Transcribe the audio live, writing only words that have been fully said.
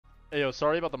Hey, yo,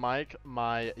 sorry about the mic.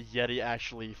 My Yeti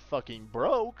actually fucking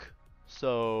broke,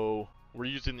 so we're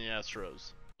using the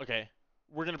Astros. Okay,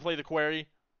 we're gonna play the Quarry.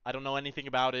 I don't know anything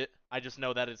about it. I just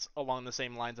know that it's along the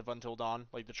same lines of Until Dawn,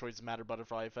 like the Choices Matter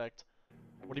butterfly effect.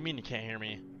 What do you mean you can't hear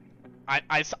me?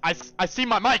 I see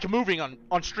my mic moving on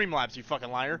Streamlabs, you fucking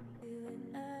liar.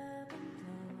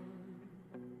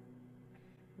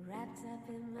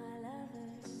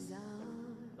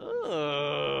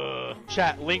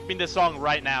 Chat, link me this song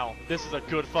right now. This is a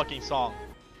good fucking song.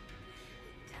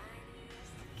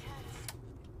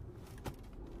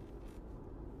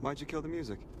 Why'd you kill the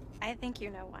music? I think you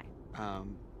know why.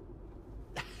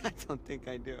 I don't think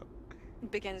I do.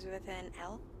 It begins with an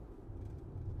L.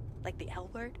 Like the L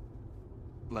word.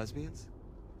 Lesbians?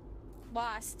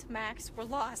 Lost, Max. We're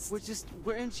lost.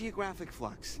 We're in geographic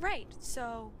flux. Right,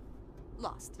 so...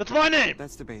 lost. That's my name!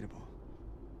 That's debatable.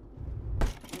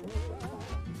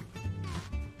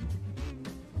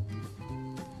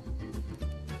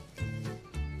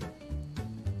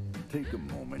 Take a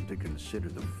moment to consider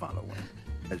the following,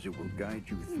 as it will guide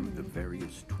you through the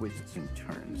various twists and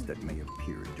turns that may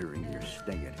appear during your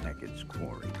stay at Hackett's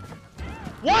Quarry.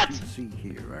 What? You see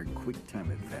here are quick time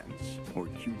events, or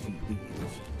QTEs,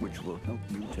 which will help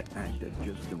you to act at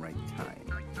just the right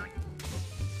time.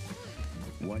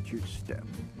 Watch your step.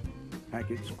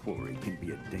 Hackett's Quarry can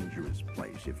be a dangerous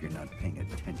place if you're not paying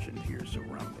attention to your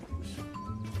surroundings.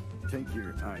 Take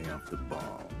your eye off the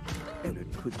ball, and it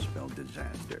could spell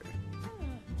disaster.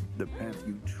 The path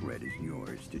you tread is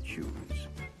yours to choose,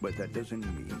 but that doesn't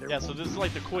mean there won't so this be is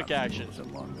like the quick action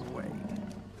along the way.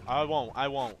 I won't. I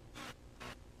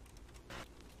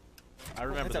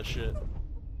remember this shit.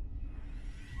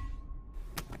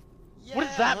 Yeah, What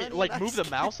does that mean? honey, Like, nice move the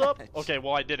mouse up? catch. Okay,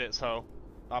 well, I did it, so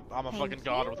I'm a fucking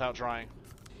god without trying.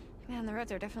 Man, the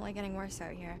roads are definitely getting worse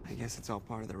out here. I guess it's all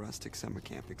part of the rustic summer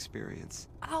camp experience.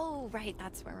 Oh, right,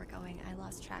 that's where we're going. I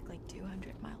lost track like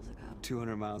 200 miles ago.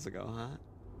 200 miles ago, huh?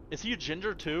 Is he a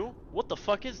ginger too? What the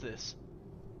fuck is this?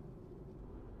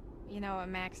 You know what,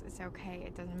 Max? It's okay.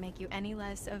 It doesn't make you any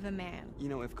less of a man. You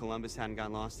know, if Columbus hadn't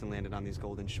got lost and landed on these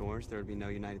golden shores, there would be no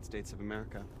United States of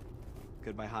America.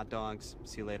 Goodbye hot dogs.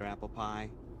 See you later apple pie.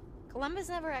 Columbus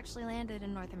never actually landed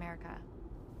in North America.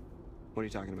 What are you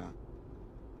talking about?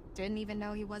 Didn't even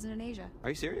know he wasn't in Asia. Are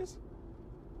you serious?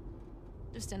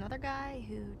 Just another guy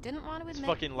who didn't want to admit It's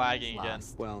fucking he lagging was again.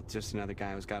 lost. Well, just another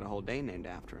guy who's got a whole day named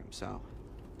after him, so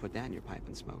put that in your pipe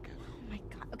and smoke it. Oh my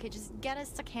god. Okay, just get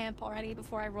us to camp already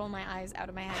before I roll my eyes out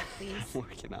of my head, please. I'm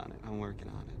working on it. I'm working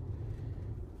on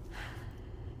it.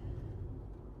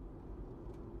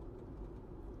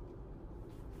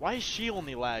 Why is she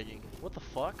only lagging? What the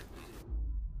fuck?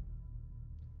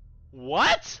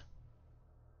 What?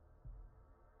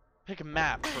 Pick a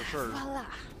map for sure. Voila.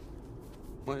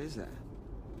 What is that?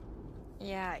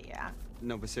 Yeah.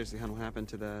 No, but seriously, hon, what happened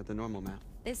to the normal map?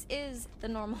 This is the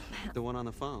normal map. The one on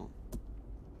the phone?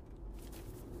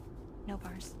 No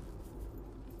bars.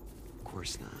 Of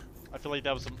course not. I feel like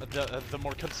that was the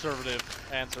more conservative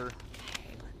answer.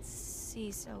 Okay, let's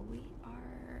see. So we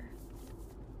are...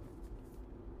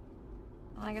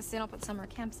 Well, I guess they don't put summer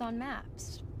camps on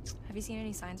maps. Have you seen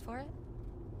any signs for it?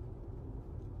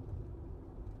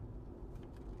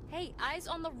 Hey, eyes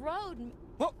on the road!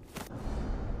 Whoa!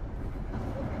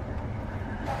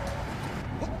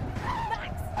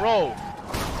 Max! Bro!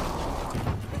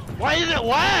 Why is it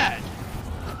lag?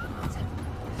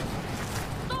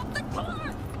 Stop the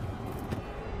car!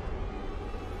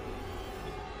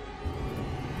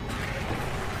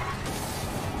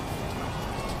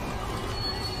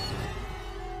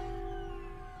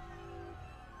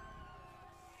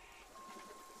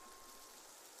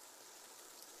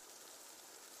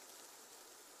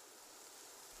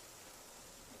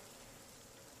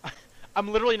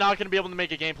 I'm literally not gonna be able to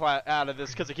make a gameplay out of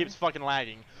this because it keeps fucking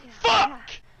lagging. Yeah,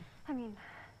 Fuck! I mean,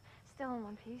 still in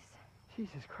one piece.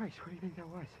 Jesus Christ, what do you think that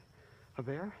was? A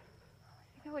bear?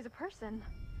 I think it was a person.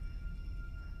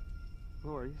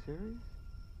 Oh, are you serious?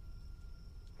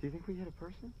 Do you think we hit a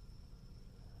person?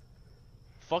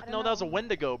 Fuck I no, don't that was a know.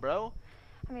 Wendigo, bro.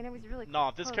 I mean, it was really No,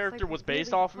 if this close, character like, was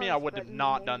based really off of me, I close, would have but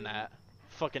not done maybe- that.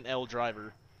 Fucking L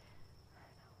driver.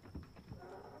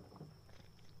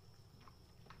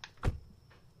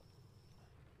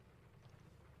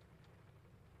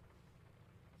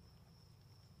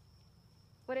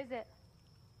 What is it?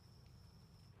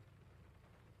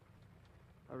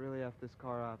 I really effed this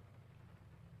car up.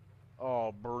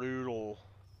 Oh, brutal.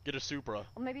 Get a Supra.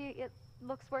 Well, maybe it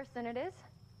looks worse than it is.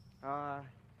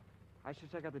 I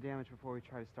should check out the damage before we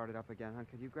try to start it up again, huh?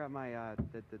 Could you grab my,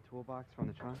 the toolbox from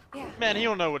the trunk? Yeah. Man, he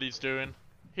don't know what he's doing.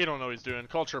 He don't know what he's doing.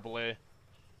 Call AAA.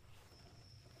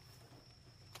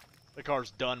 The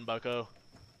car's done, bucko.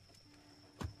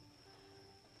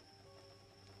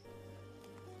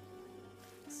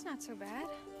 It's not so bad.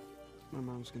 My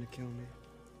mom's gonna kill me.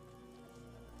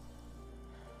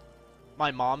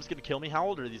 My mom's gonna kill me? How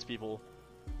old are these people?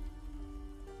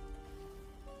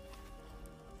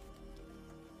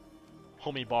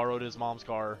 Homie borrowed his mom's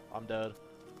car. I'm dead.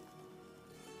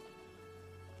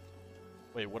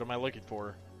 Wait, what am I looking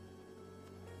for?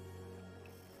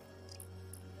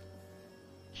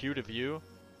 Queue to view?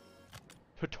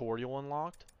 Tutorial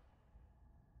unlocked?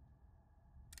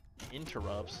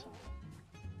 Interrupts?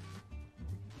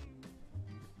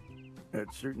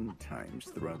 At certain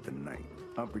times throughout the night,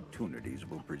 opportunities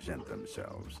will present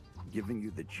themselves, giving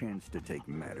you the chance to take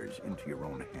matters into your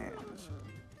own hands.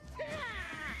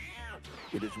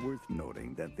 It is worth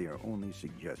noting that they are only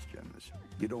suggestions.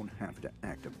 You don't have to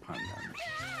act upon them.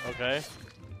 Okay.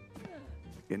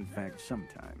 In fact,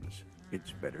 sometimes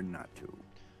it's better not to.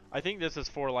 I think this is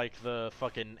for like the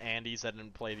fucking Andes that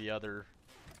didn't play the other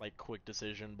like quick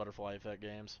decision butterfly effect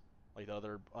games. Like the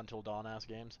other Until Dawn ass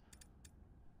games.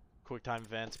 Quick time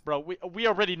events. Bro, we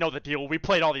already know the deal. We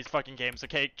played all these fucking games,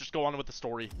 okay? Just go on with the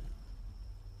story.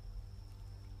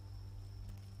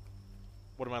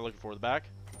 What am I looking for? The back?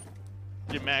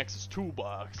 Get Max's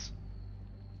toolbox.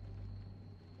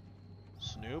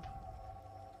 Snoop?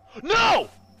 No!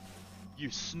 You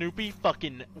Snoopy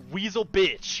fucking weasel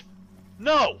bitch.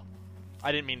 No!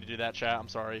 I didn't mean to do that, chat. I'm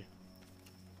sorry.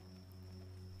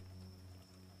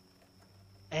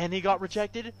 And he got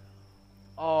rejected?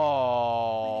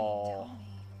 Oh.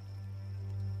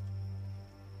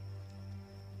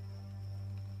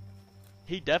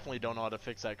 He definitely don't know how to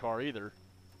fix that car either.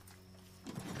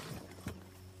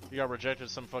 He got rejected at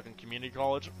some fucking community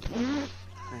college.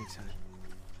 Thanks, hon.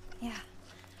 Yeah.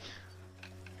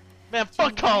 Man,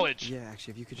 fuck college! Yeah,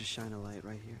 actually, if you could just shine a light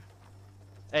right here.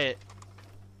 Hey,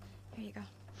 Here you go.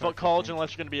 fuck college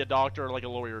unless you're gonna be a doctor or like a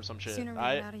lawyer or some shit. Sooner we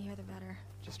I get out of here, the better.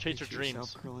 Just chase your picture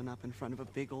yourself dreams. curling up in front of a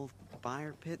big old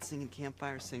fire pit singing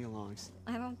campfire sing-alongs.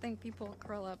 I don't think people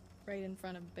curl up right in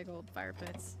front of big old fire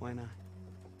pits. Why not?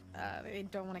 They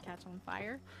don't want to catch on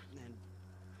fire. And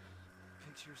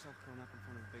picture yourself curling up in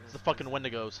front of a big It's old the fucking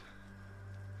Wendigos.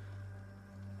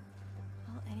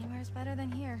 Well, anywhere's better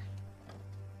than here.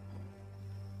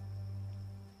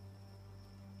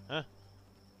 Huh?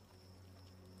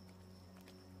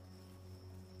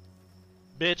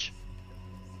 Bitch.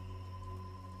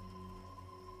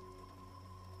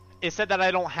 It said that I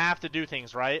don't have to do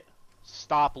things, right?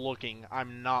 Stop looking.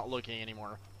 I'm not looking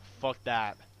anymore. Fuck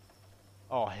that.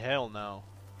 Oh, hell no.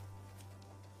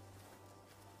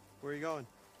 Where are you going?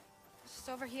 Just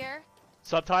over here.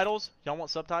 Subtitles? Y'all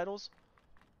want subtitles?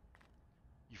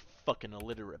 You fucking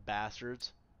illiterate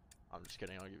bastards. I'm just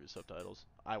kidding, I'll give you subtitles.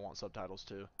 I want subtitles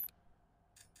too.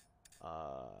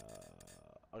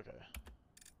 Okay.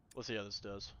 Let's see how this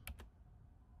does.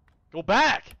 Go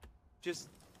back! Just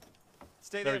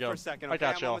stay There there we go. for a second, I okay?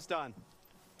 got I'm y'all. almost done.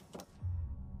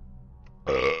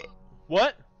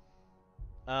 What?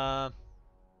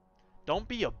 Don't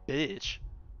be a bitch.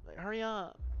 Like, hurry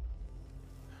up.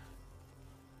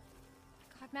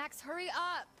 God, Max, hurry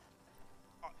up.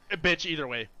 A bitch either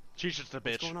way. She's just a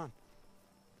bitch. What's going on?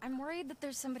 I'm worried that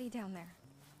there's somebody down there.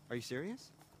 Are you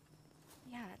serious?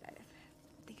 Yeah,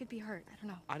 they could be hurt. I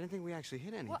don't know. I didn't think we actually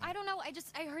hit anything. Well, I don't know.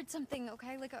 I heard something,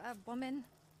 okay? Like a woman.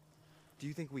 Do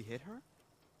you think we hit her?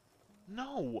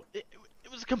 No, it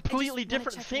was a completely wanna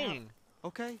different check it out. thing.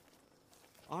 Okay.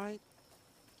 Alright.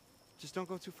 Just don't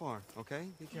go too far, okay?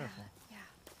 Be careful.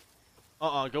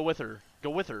 Yeah. Go with her.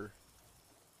 Go with her.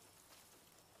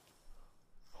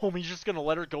 Homie's just gonna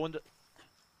let her go into...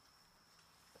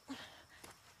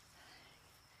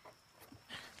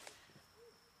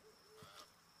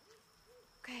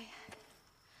 Okay.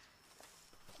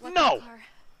 Lock No! the car.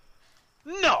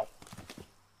 No!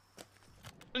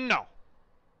 No.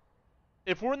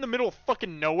 If we're in the middle of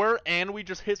fucking nowhere and we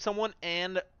just hit someone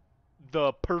and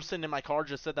the person in my car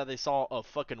just said that they saw a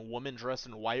fucking woman dressed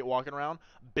in white walking around,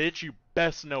 bitch, you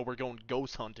best know we're going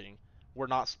ghost hunting. We're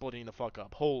not splitting the fuck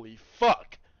up. Holy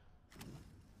fuck.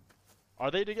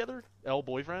 Are they together? L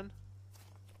boyfriend?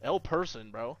 L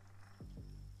person, bro.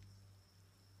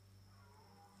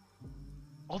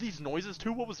 All these noises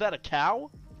too? What was that, a cow?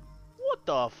 What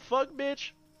the fuck,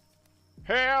 bitch?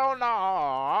 Hell no!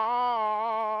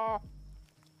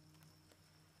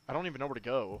 I don't even know where to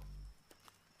go.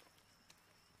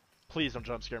 Please don't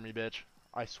jump scare me, bitch.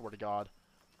 I swear to God.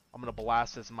 I'm gonna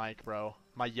blast this mic, bro.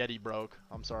 My Yeti broke.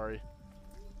 I'm sorry.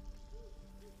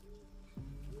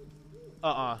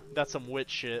 That's some witch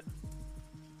shit.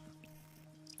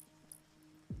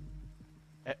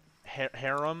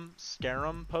 Harem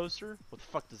Scarum poster? What the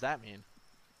fuck does that mean?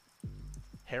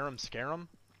 Harem Scarum?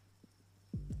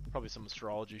 Probably some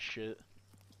astrology shit.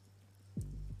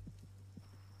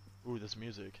 Ooh, this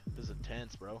music. This is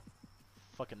intense, bro.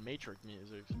 Fucking Matrix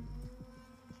music.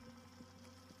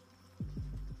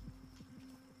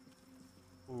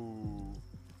 Ooh.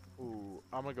 Ooh,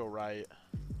 I'm gonna go right.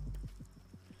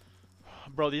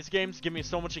 Bro, these games give me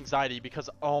so much anxiety because,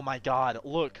 oh my god,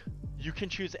 look. You can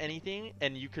choose anything,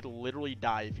 and you could literally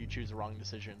die if you choose the wrong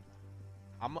decision.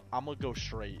 I'm gonna go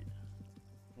straight.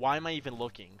 Why am I even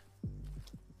looking?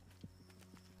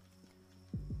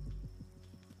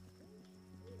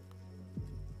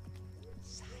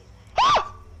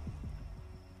 Ah!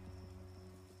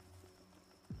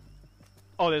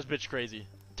 Oh, this bitch crazy.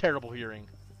 Terrible hearing.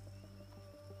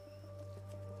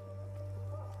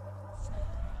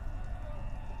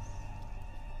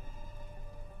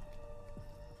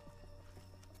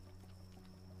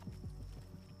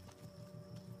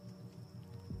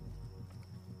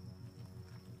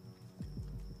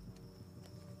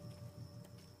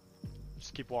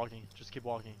 Just keep walking. Just keep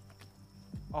walking.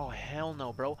 Oh, hell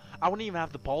no, bro. I wouldn't even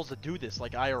have the balls to do this,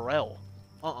 like IRL.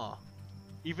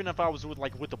 Even if I was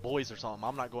with the boys or something,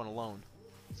 I'm not going alone.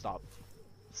 Stop.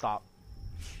 Stop.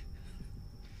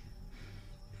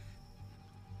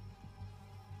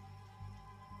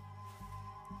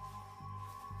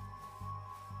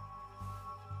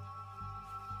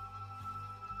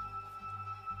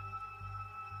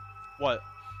 What?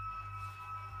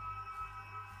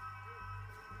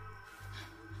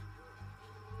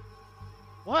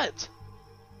 What?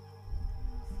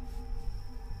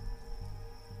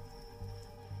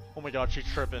 Oh my god, she's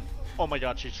tripping. Oh my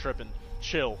god, she's tripping.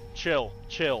 Chill, chill,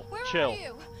 chill, Where chill. are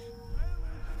you?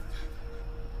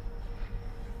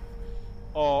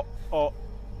 Oh,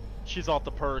 she's off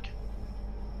the perk.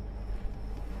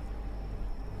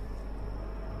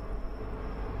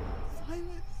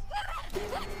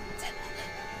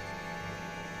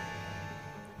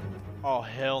 Oh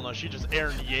hell no, she just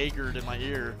Aaron Yeagered in my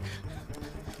ear.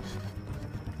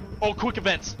 Oh, quick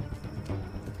events.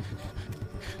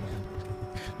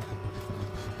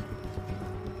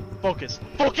 Focus,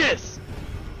 focus!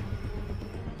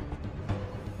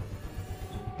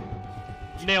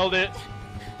 Nailed it.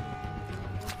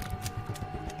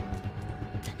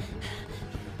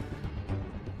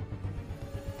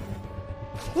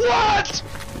 What?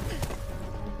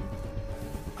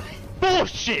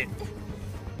 Bullshit!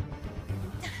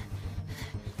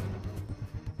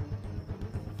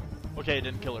 Okay, it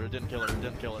didn't kill her, it didn't kill her, it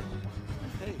didn't kill her.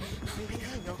 Hey,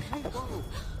 okay, whoa.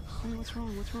 Hey, what's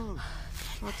wrong, what's wrong?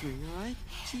 Talk to me, you alright?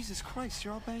 Jesus Christ,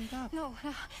 you're all banged up. No,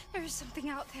 there's something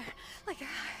out there. Like,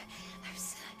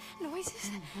 there's noises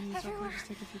Honey, it's everywhere. okay, just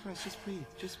take a few breaths,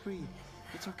 just breathe.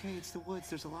 It's okay, it's the woods,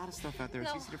 there's a lot of stuff out there.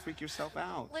 No. It's easy to freak yourself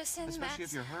out. Listen, especially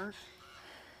Max. if you're hurt.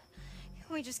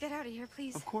 Can we just get out of here,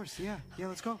 please? Of course, yeah,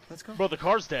 let's go. Bro, the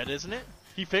car's dead, isn't it?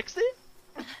 He fixed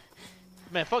it?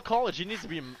 Man, fuck college, he needs to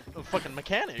be a fucking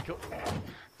mechanic.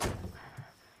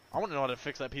 I want to know how to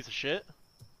fix that piece of shit.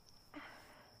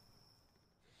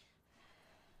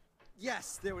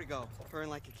 Yes, there we go. Purring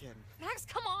like a kid. Max,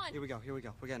 come on! Here we go. We're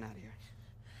getting out of here.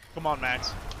 Come on,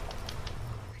 Max. Are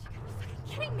you fucking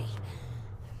kidding me?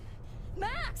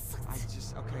 Max! Okay,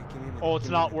 give me a minute. Oh, it's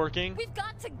give me a not minute. working? We've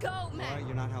got to go, Max! Alright,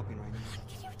 you're not helping right now.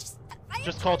 Can you just... I am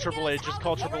Just trying call to get AAA, us just out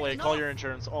call of here AAA, right call now. your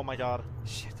insurance. Oh my god.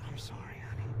 Shit, I'm sorry,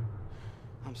 honey.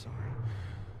 I'm sorry.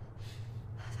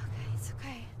 It's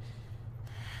okay.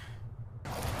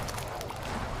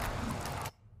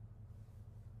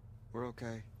 We're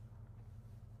okay.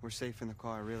 We're safe in the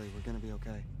car, really. We're gonna be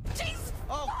okay. Jeez!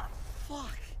 Oh,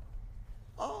 fuck!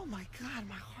 Oh my god,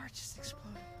 my heart just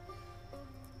exploded.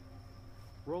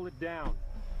 Roll it down.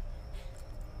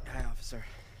 Hi, officer.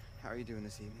 How are you doing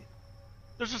this evening?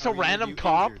 There's just Are a you random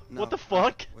cop? No, What the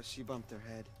fuck? Well, she bumped her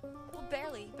head. Well,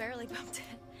 barely bumped it.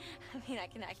 I mean, I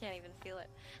can't even feel it.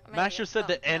 I'm Max ready just to said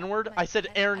the bump, but N-word? I'm I said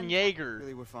fine. Aaron I'm Yeager.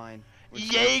 Really, we're fine. We're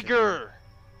just gonna sit here. Yeager!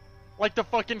 Like the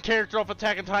fucking character off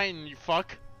Attack on Titan, you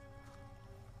fuck.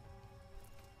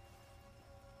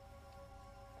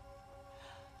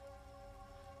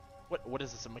 What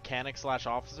is this, a mechanic slash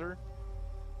officer?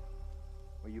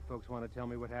 Well, you folks want to tell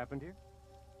me what happened here?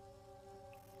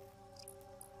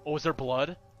 Oh, is there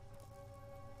blood?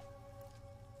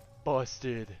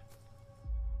 Busted.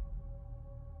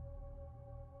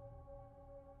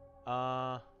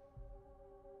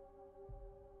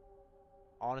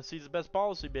 Honesty's the best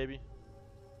policy, baby.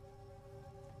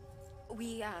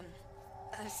 We,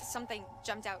 something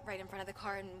jumped out right in front of the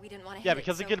car and we didn't want to Yeah, hit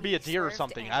because it it could be a deer or swerved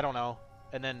something. and- I don't know.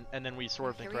 And then we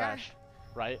swerved and Here we are. crashed,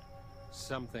 right?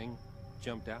 Something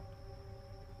jumped out.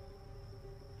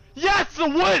 That's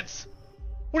the woods!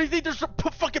 What do you think? There's some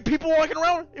fucking people walking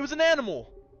around? It was an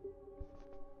animal.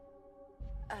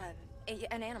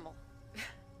 An animal.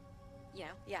 You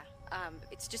know, yeah.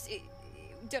 It's just,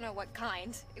 don't know what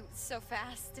kind. It was so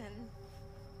fast and...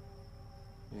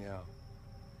 Yeah.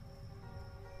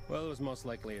 Well, it was most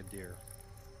likely a deer.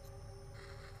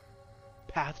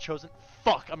 Path chosen.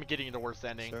 Fuck, I'm getting the worst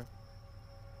ending. Sir?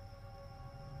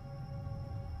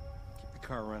 Keep the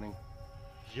car running.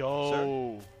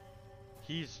 Yo.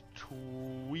 He's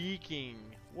tweaking.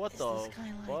 What the Is this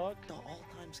guy fuck? like the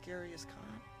all-time scariest cop?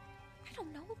 I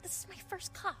don't know. This is my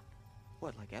first cop.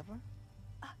 What, like ever?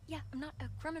 Yeah, I'm not a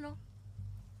criminal.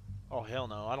 Oh, hell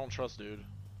no. I don't trust dude.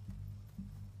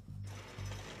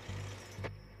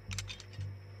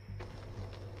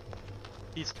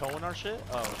 He's towing our shit?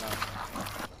 Oh,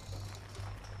 no.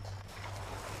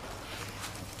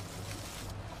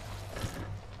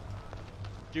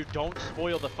 Dude, don't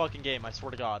spoil the fucking game, I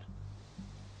swear to God.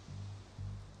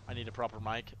 I need a proper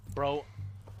mic. Bro,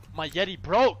 my Yeti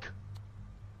broke!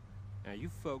 Now, you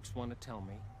folks want to tell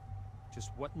me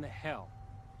just what in the hell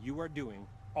you are doing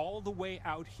all the way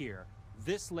out here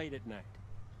this late at night?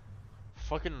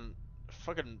 Fucking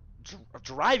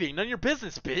driving, none of your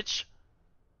business, bitch!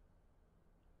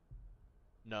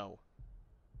 No.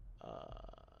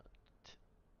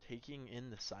 Taking in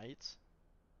the sights?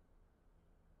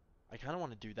 I kind of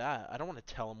want to do that. I don't want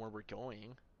to tell him where we're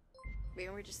going. We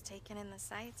were just taking in the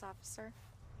sights, officer.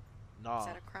 Nah. Is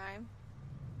that a crime?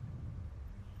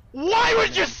 Why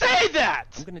would you say that?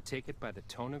 I'm gonna take it by the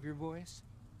tone of your voice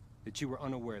that you were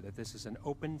unaware that this is an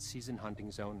open season hunting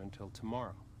zone until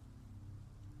tomorrow.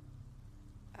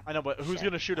 I know, but who's Shit.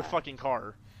 gonna shoot a fucking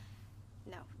car?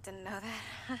 No, didn't know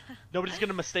that. Nobody's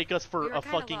gonna mistake us for We were a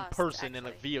kinda fucking lost, person in a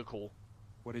actually. vehicle.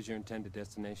 What is your intended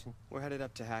destination? We're headed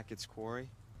up to Hackett's Quarry.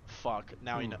 Fuck.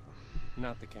 Now he know.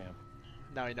 Not the camp.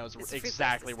 Now he knows It's a free place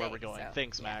exactly to where stay, we're going. so,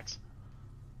 Thanks, yeah. Max.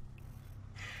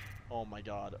 Oh my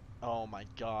god. Oh my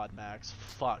god, Max.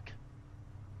 Fuck.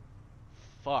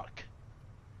 Fuck.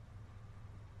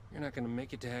 You're not gonna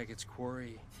make it to Hackett's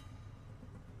Quarry.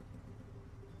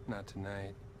 Not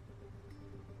tonight.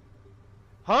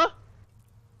 Huh?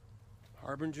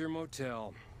 Harbinger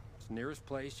Motel. It's the nearest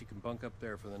place. You can bunk up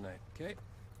there for the night, okay?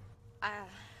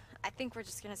 I think we're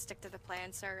just gonna stick to the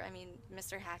plan, sir. I mean,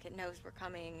 Mr. Hackett knows we're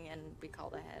coming, and we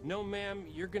called ahead. No, ma'am.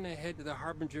 You're gonna head to the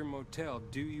Harbinger Motel.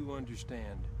 Do you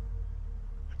understand?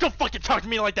 Don't fucking talk to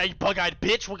me like that, you bug-eyed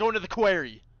bitch! We're going to the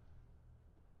Quarry!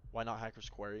 Why not Hacker's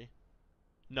Quarry?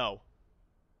 No.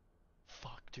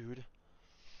 Fuck, dude.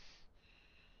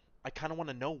 I kinda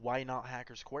wanna know why not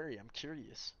Hacker's Quarry. I'm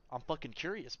curious. I'm fucking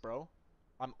curious, bro.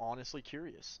 I'm honestly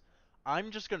curious.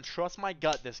 I'm just gonna trust my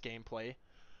gut this gameplay.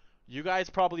 You guys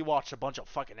probably watched a bunch of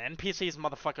fucking NPCs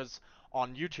motherfuckers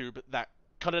on YouTube that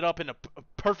cut it up in a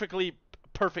perfectly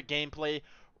perfect gameplay,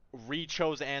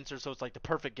 re-chose answers so it's like the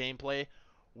perfect gameplay.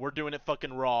 We're doing it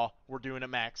fucking raw. We're doing it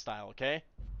Max style, okay?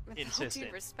 With all Insistent.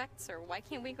 due respect, sir, why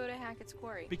can't we go to Hackett's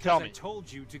Quarry? Because Tell I me.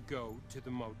 told you to go to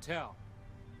the motel.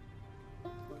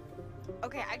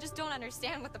 Okay, I just don't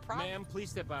understand what the problem... Ma'am, please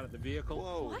step out of the vehicle.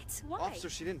 Whoa. What? Why? Officer,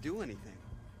 she didn't do anything.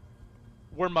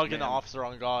 We're mugging the Ma'am, officer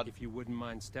on God. If you wouldn't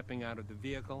mind stepping out of the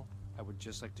vehicle, I would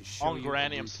just like to show On you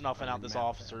Granny, a I'm route snuffing on out your this map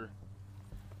officer. there.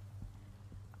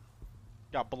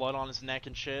 Got blood on his neck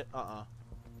and shit. For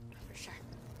sure.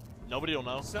 Nobody will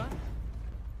know. Son,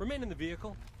 remain in the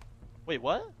vehicle. Wait,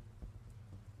 what?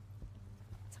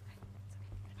 It's okay.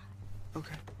 It's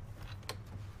okay. Okay.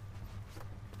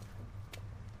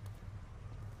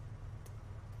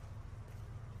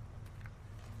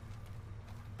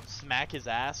 Smack his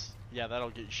ass? Yeah, that'll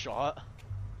get you shot.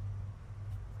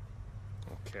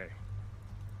 Okay.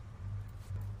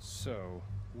 So,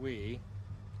 we...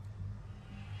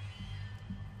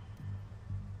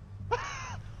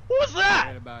 What was that?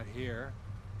 Right about here.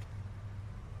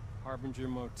 Harbinger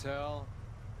Motel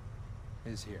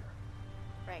is here.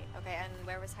 Right, okay, and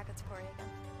where was Hackett's Quarry again?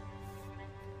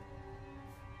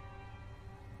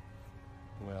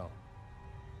 Well,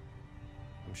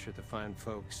 I'm sure the fine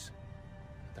folks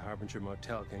at the Harbinger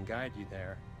Motel can guide you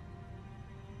there.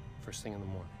 First thing in the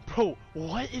morning. Bro,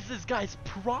 what is this guy's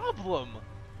problem?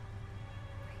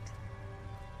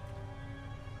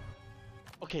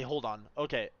 Okay, hold on.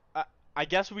 Okay, I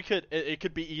guess we could. It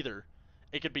could be either.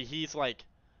 It could be he's like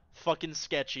fucking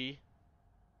sketchy,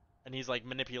 and he's like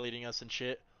manipulating us and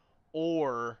shit,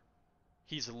 or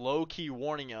he's low key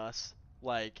warning us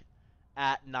like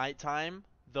at nighttime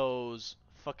those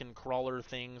fucking crawler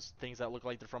things that look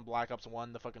like they're from Black Ops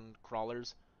 1, the fucking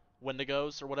crawlers,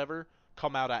 Wendigos or whatever,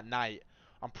 come out at night.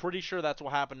 I'm pretty sure that's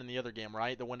what happened in the other game,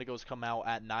 right? The Wendigos come out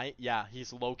at night. Yeah,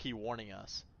 he's low key warning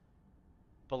us.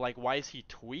 But like, why is he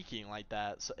tweaking like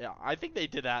that? So yeah, I think they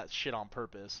did that shit on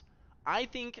purpose. I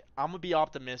think I'm gonna be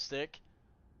optimistic.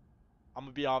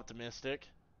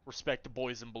 Respect the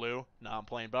boys in blue. Nah, I'm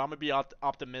playing, but I'm gonna be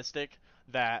optimistic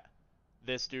that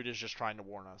this dude is just trying to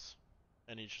warn us,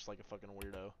 and he's just like a fucking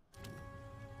weirdo.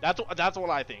 That's what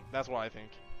I think. That's what I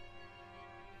think.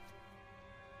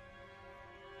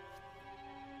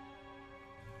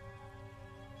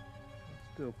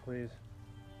 Let's do it, please.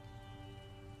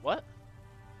 What?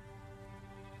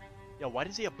 Yo, why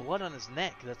does he have blood on his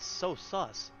neck? That's so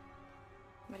sus.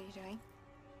 What are you doing?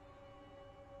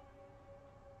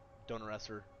 Don't arrest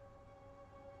her.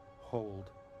 Hold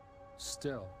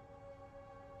still.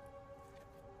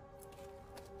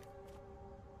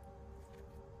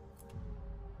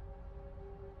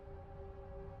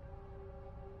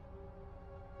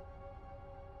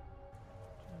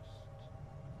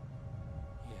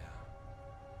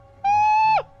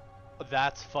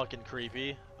 That's fucking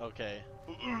creepy. Okay.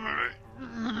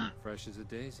 Fresh as a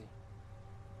daisy.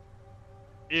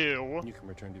 Ew. You can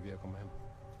return to vehicle,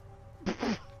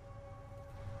 ma'am.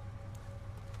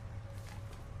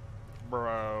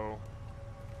 Bro.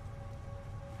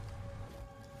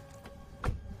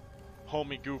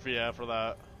 Homie goofy after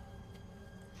that.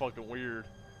 Fucking weird.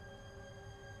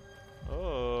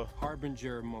 Oh.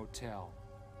 Harbinger Motel.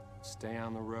 Stay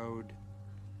on the road.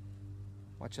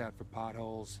 Watch out for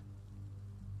potholes.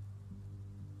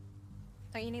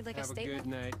 Don't you need like Have a a statement? good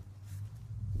night.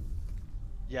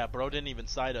 Yeah, bro didn't even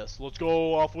cite us. Let's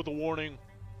go. Off with a warning.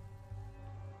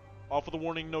 Off with a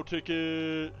warning, no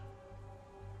ticket.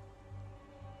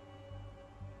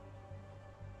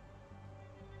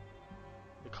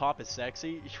 The cop is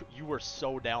sexy? You were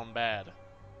so down bad,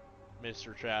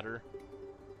 Mr. Chatter.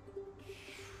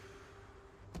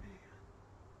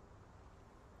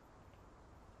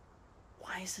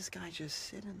 Why is this guy just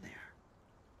sitting there?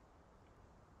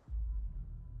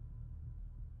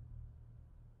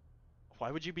 Why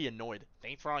would you be annoyed?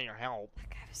 Thanks for all your help. That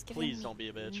guy was giving Please me don't be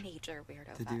a bitch. Major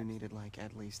weirdo The dude vibes. needed like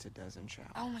at least a dozen showers.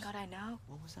 Oh my god, I know.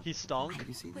 What was that? He stunk? Did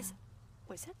you see that?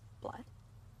 Was it blood?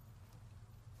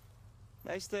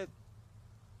 Nice to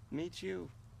meet you.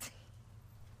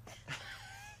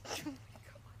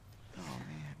 Oh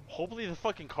man. Hopefully the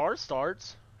fucking car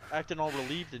starts. Acting all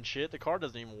relieved and shit. The car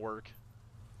doesn't even work.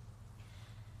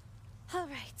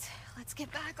 Alright, let's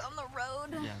get back on the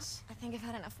road. Yes. I think I've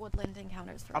had enough woodland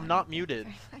encounters for I'm now. not Thank you muted.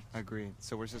 very much. Agreed.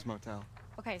 So where's this motel?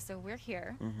 Okay, so we're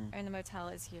here, Mm-hmm. and the motel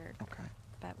is here, Okay.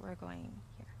 but we're going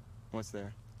here. What's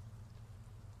there?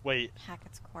 Wait.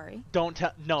 Hackett's Quarry. Don't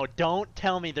tell me they're How'd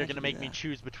you gonna do make me that?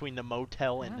 choose between the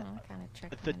motel I and don't know, kind of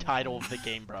trick. the title of the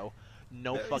game, bro.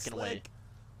 No Very fucking way. slick.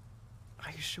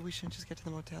 Are you sure we shouldn't just get to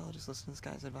the motel and just listen to this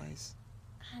guy's advice?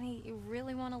 Honey, you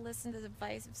really want to listen to the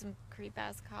advice of some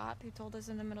creep-ass cop who told us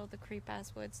in the middle of the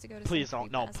creep-ass woods to go to Please some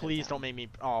don't. No, creep-ass please hotel? don't make me.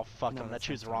 Oh fuck! No, I'm gonna that's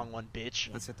choose not the wrong fine. one,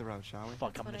 bitch. Let's hit the road, shall we?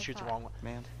 Fuck! That's I'm gonna what I choose the thought. wrong one.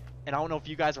 Ma'am? And I don't know if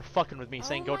you guys are fucking with me,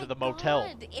 saying Oh go to my the motel.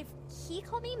 God. If he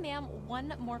called me ma'am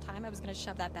one more time, I was gonna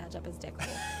shove that badge up his dick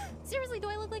hole. Seriously, do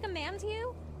I look like a ma'am to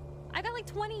you? I got like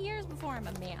 20 years before I'm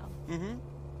a ma'am. Mm-hmm.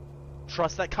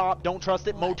 Trust that cop. Don't trust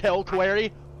it. What? Motel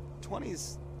Quarry.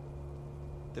 20's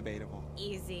debatable.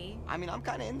 Easy. I mean, I'm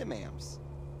kind of into ma'ams.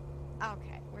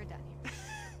 Okay, we're done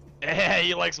here. Hey,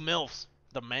 he likes milfs.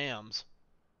 The mams.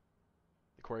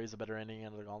 The Quarry's a better ending,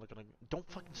 and they're all gonna. Don't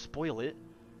fucking spoil it.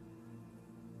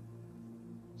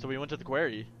 So we went to the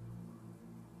Quarry.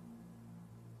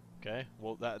 Okay.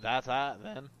 Well, that's that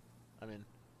then. I mean.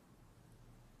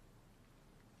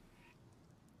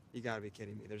 You gotta be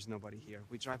kidding me. There's nobody here.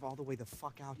 We drive all the way the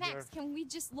fuck out here. Max, can we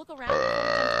just look around? before we jump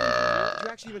to conclusions? Did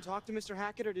you actually even talk to Mr.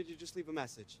 Hackett, or did you just leave a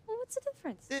message? Well, what's the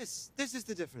difference? This is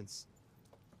the difference.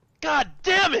 God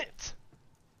damn it!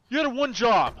 You had one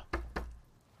job.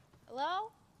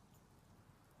 Hello?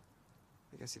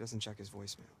 I guess he doesn't check his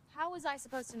voicemail. How was I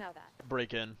supposed to know that?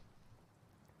 Break in.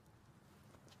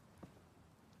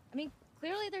 I mean,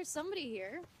 clearly there's somebody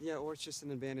here. Yeah, or it's just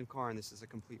an abandoned car, and this is a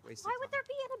complete waste Why of time. would there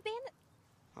be an abandoned...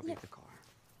 I'll get the car.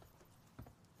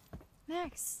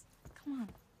 Max, come on.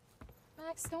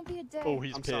 Max, don't be a dick. Oh,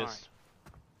 he's I'm pissed. sorry.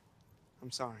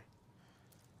 I'm sorry.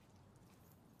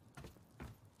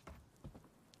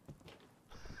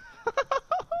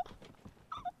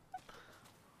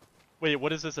 Wait,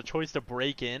 what is this? A choice to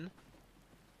break in?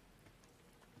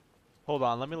 Hold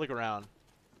on, let me look around.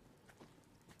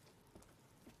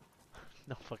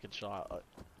 No fucking shot.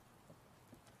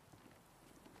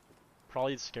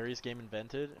 Probably the scariest game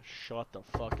invented. Shut the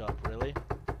fuck up, really?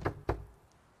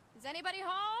 Is anybody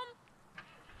home?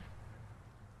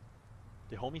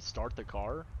 Did homie start the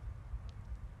car?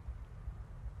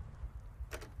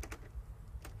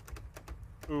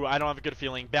 Ooh, I don't have a good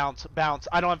feeling. Bounce, bounce.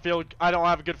 I don't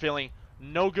have a good feeling.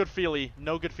 No good feely.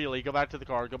 No good feely. Go back to the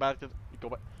car. Go back to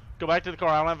the car.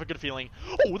 I don't have a good feeling.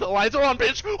 Oh, the lights are on,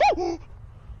 bitch. Oh,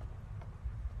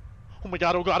 oh my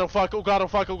god. Oh god. Oh fuck. Oh god. Oh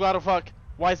fuck. Oh god. Oh fuck.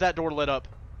 Why is that door lit up?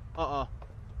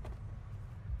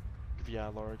 Yeah,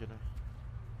 Laura, gonna.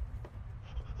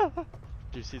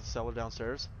 Do you see the cellar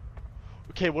downstairs?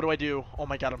 Okay, what do I do? Oh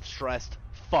my god, I'm stressed.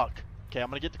 Fuck. Okay, I'm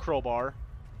gonna get the crowbar.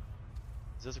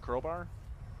 Is this a crowbar?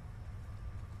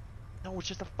 No, it's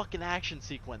just a fucking action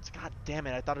sequence. God damn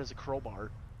it, I thought it was a crowbar.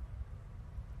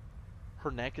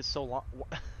 Her neck is so long.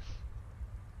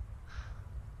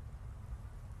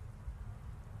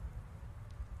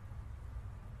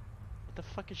 What the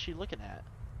fuck is she looking at?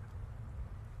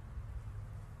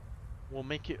 We'll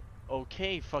make it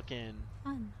okay, fucking.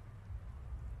 Fun.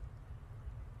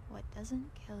 What doesn't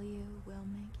kill you will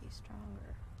make you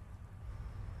stronger.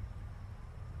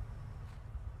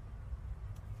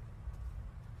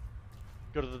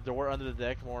 Go to the door under the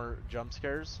deck, more jump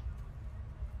scares.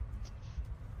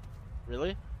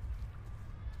 Really?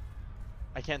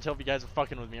 I can't tell if you guys are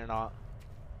fucking with me or not.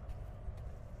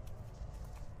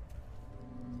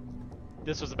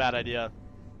 This was a bad idea.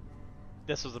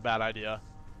 This was a bad idea.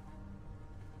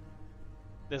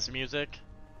 This music.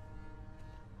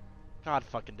 God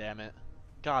fucking damn it.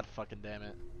 God fucking damn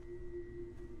it.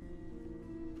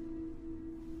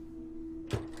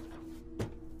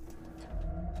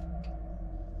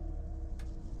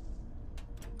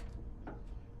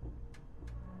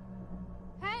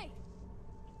 Hey!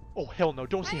 Oh hell no,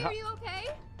 don't see Hey, how. are you okay?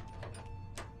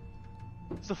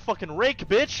 It's a fucking rake,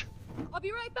 bitch! I'll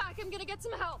be right back. I'm gonna get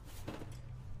some help.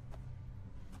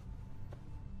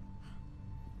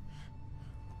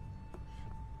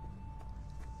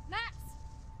 Max!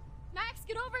 Max,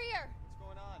 get over here! What's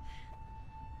going on?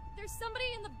 There's somebody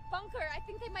in the bunker. I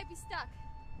think they might be stuck.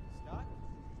 Stuck?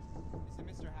 Is it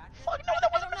Mr. Hackett? Fuck no,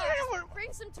 that I don't know. wasn't. Just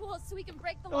bring some tools so we can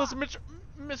break the That lock. was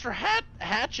Mr.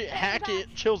 Hatchet Get Hackett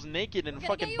back. chills naked in We're gonna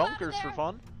fucking get you out of bunkers for there.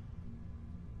 fun.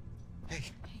 Hey,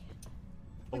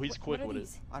 Oh, Wait, he's what quick are with it.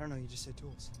 these? I don't know, you just said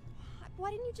tools.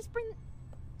 Why didn't you just bring...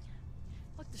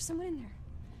 Look, there's someone in there.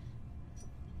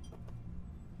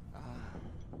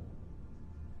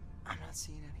 I'm not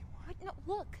seeing anyone. What? No,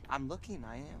 look. I'm looking,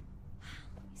 I am.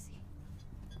 Let me see.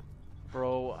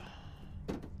 Bro.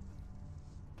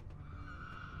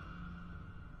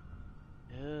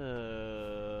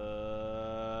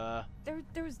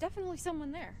 There was definitely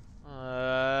someone there.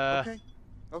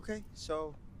 Okay,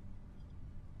 so...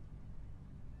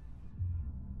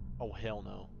 Oh hell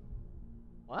no.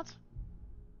 What?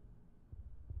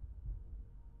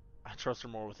 I trust her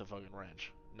more with a fucking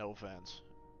wrench. No offense.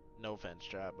 No offense,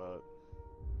 chat, but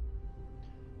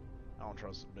I don't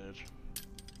trust this bitch.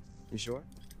 You sure?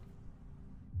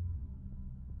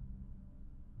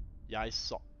 Yeah, I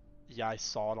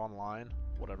saw it online.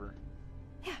 Whatever.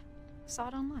 Yeah, saw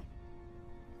it online.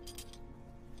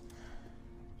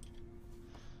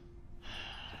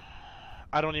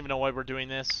 I don't even know why we're doing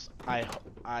this.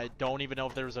 I don't even know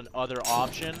if there's an other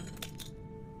option.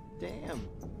 Damn.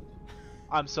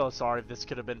 I'm so sorry if this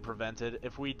could have been prevented.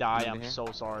 If we die, I'm Yeah. so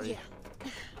sorry. Yeah.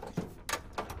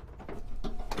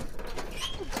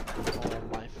 Oh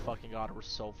my fucking god, we're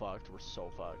so fucked. We're so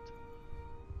fucked.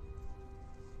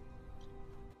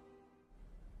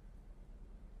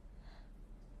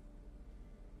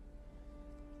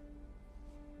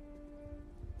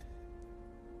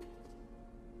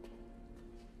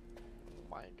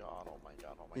 My god, oh my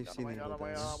god, oh my You've god, oh seen my the god, oh Evil my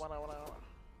Dead. god, oh my god.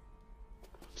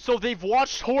 So they've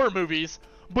watched horror movies,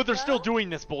 but they're still doing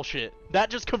this bullshit. That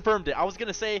just confirmed it. I was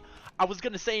gonna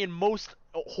say in most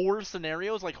horror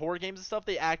scenarios, like horror games and stuff,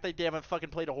 they act like they haven't fucking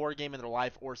played a horror game in their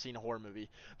life or seen a horror movie.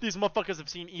 These motherfuckers have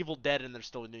seen Evil Dead and they're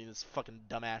still doing this fucking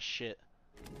dumbass shit.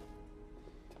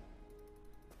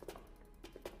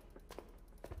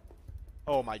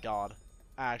 Oh my god.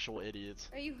 Actual idiots.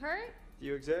 Are you hurt? Do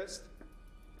you exist?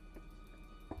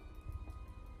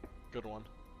 Good one.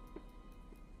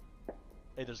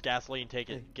 Hey, there's gasoline. Take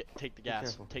it. Hey, Take the be gas.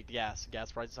 careful. Take the gas.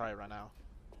 Gas price is high right now.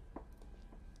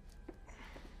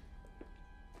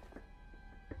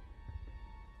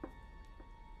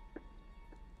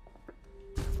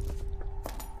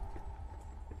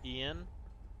 Ian?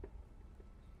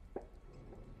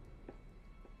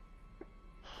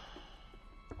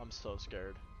 I'm so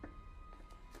scared.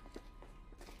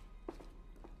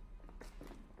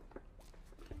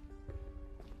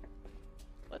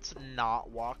 Let's not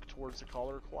walk towards the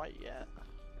caller quite yet.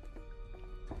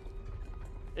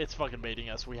 It's fucking baiting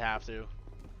us. We have to.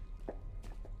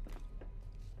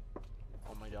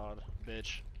 Oh my god,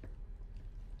 bitch.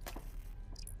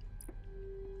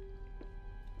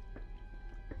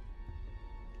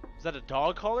 Is that a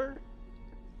dog collar?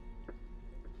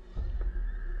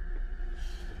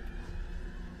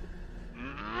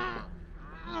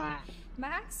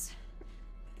 Max?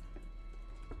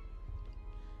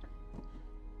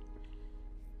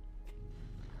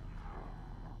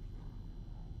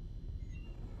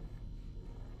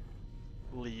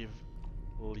 Leave.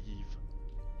 Leave.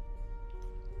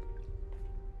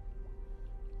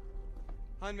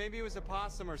 Hun, maybe it was a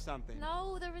possum or something.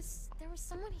 No, there was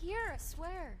someone here, I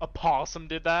swear. A possum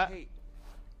did that? Hey,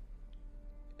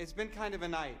 it's been kind of a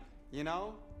night, you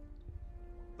know?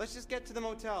 Let's just get to the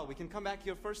motel. We can come back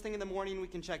here first thing in the morning. We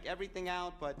can check everything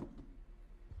out, but...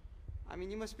 I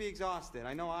mean, you must be exhausted.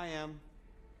 I know I am.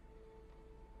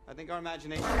 I think our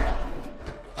imagination...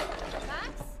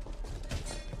 Max?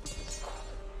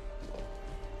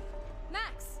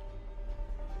 Max!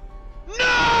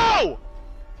 No!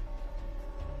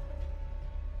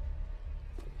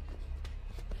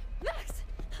 Max!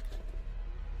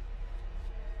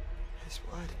 Miss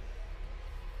what?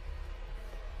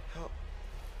 Help.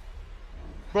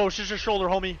 Bro, it's just your shoulder,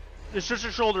 homie. It's just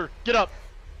your shoulder. Get up.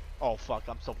 Oh, fuck.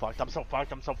 I'm so fucked. I'm so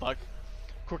fucked. I'm so fucked.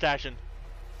 Quick action.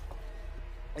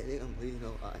 I think I'm bleeding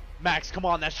a lot. Max, come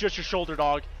on. That's just your shoulder,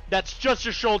 dog. That's just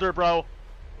your shoulder, bro.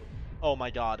 Oh,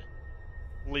 my God.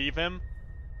 Leave him.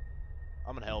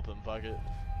 I'm gonna help him. Fuck it.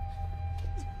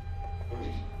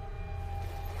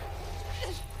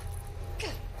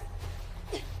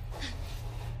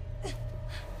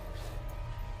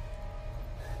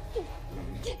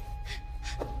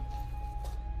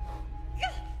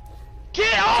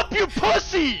 Get up, you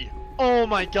pussy! Oh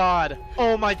my god.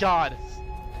 Oh my god.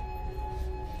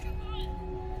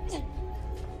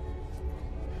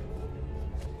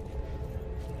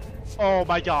 Oh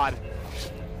my god.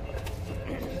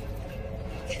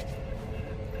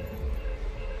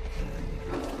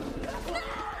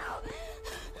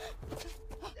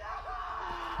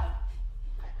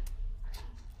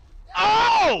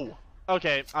 Oh!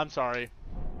 Okay, I'm sorry.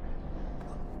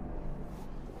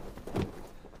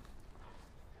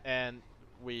 And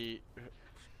we...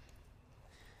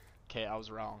 Okay, I was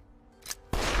wrong.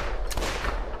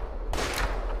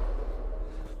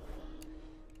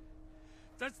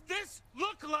 Does this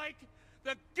look like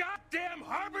the goddamn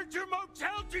Harbinger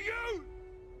Motel to you?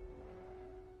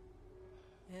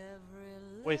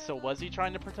 Wait, so was he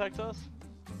trying to protect us?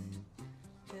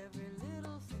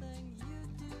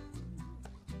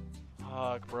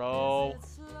 Fuck, bro.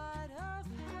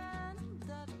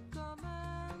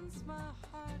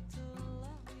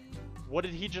 What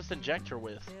did he just inject her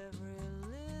with?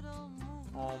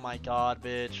 Oh my god,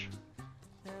 bitch.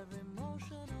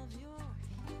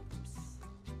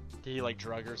 Did he like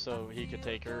drug her so he could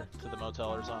take her to the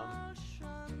motel or something?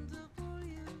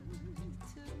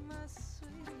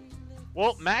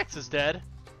 Well, Max is dead.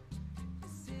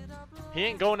 He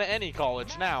ain't going to any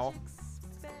college now.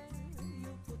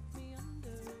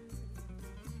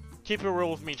 Keep it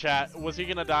real with me, chat. Was he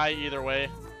gonna die either way?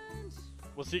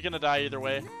 Was he gonna die either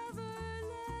way?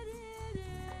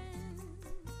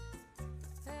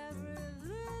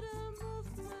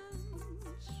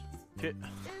 Okay.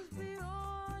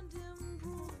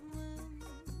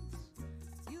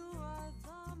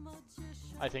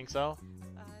 I think so.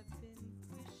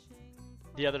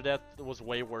 The other death was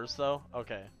way worse though.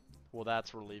 Okay. Well,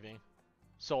 that's relieving.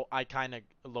 So I kind of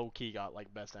low-key got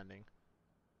like best ending.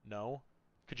 No?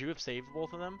 Could you have saved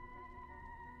both of them?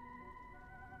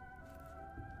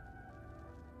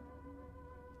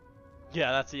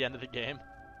 Yeah, that's the end of the game.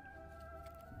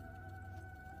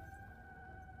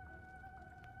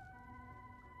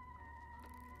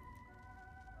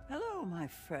 Hello, my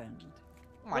friend.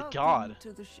 Oh my Welcome god.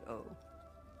 to the show.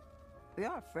 We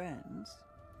are friends,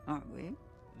 aren't we?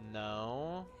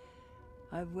 No.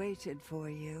 I've waited for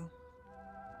you.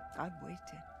 I've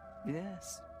waited,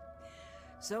 yes.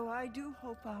 So I do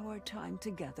hope our time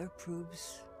together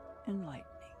proves enlightening.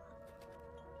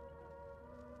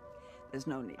 There's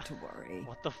no need to worry.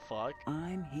 What the fuck?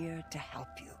 I'm here to help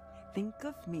you. Think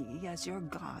of me as your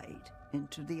guide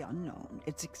into the unknown.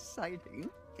 It's exciting,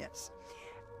 yes,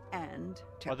 and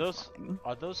terrifying.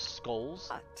 Are those skulls?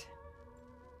 But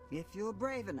if you're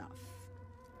brave enough,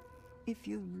 if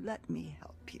you let me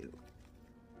help you,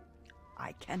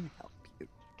 I can help you.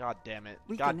 God damn it.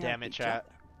 We God can damn help it, each chat.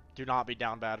 other. Do not be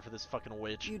down bad for this fucking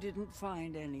witch. You didn't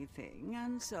find anything,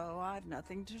 and so I've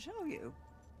nothing to show you.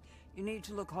 You need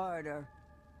to look harder.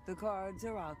 The cards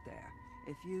are out there.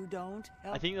 If you don't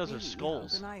help I think those me, are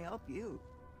skulls. how can I help you?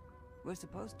 We're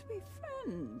supposed to be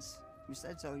friends. You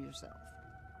said so yourself.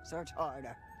 Search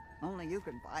harder. Only you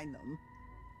can find them.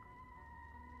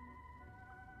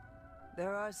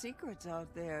 There are secrets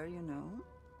out there, you know.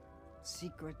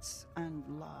 secrets and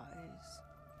lies,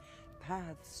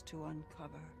 paths to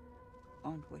uncover,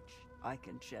 on which I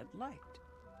can shed light,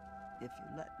 if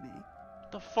you let me.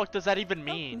 What the fuck does that even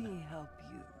mean? Help me help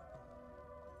you.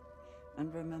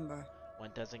 And remember,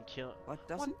 One doesn't kill. what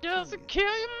One doesn't doesn't kill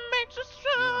kill you makes you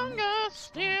stronger. you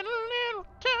Stand a little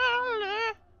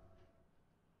taller.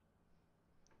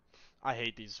 I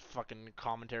hate these fucking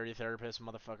commentary therapist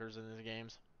motherfuckers in these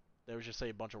games. They would just say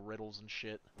a bunch of riddles and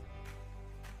shit.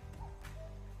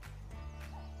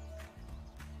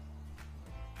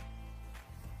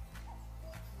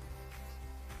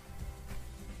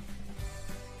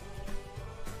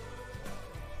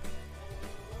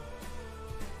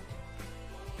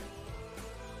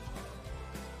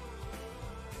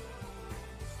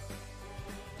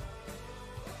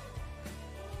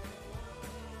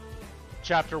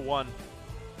 Chapter 1.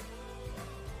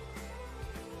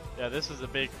 Yeah, this is a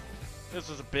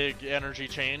big energy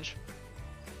change.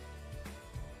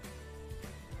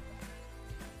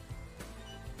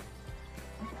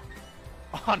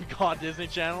 On God Disney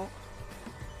Channel.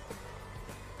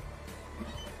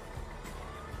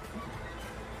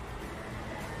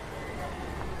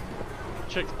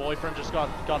 Chick's boyfriend just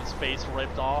got his face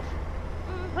ripped off.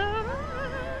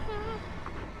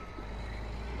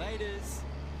 Ladies,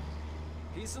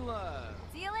 peace and love.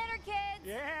 See you later, kids.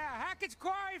 Yeah, Hackett's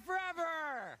Quarry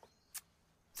forever!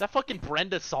 Is that fucking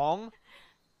Brenda's song?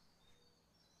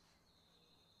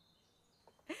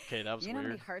 Okay, that was You know how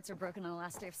weird. many hearts are broken on the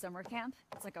last day of summer camp?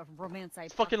 It's like a romance I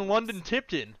It's fucking London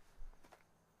Tipton.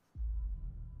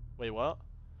 Wait, what?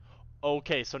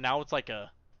 Okay, so now it's like a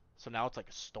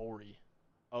story.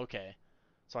 Okay.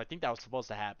 So I think that was supposed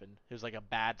to happen. It was like a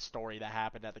bad story that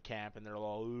happened at the camp and they're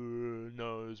all,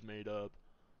 no, it was made up.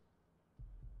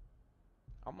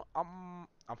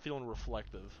 I'm feeling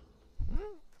reflective.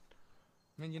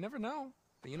 I mean, you never know.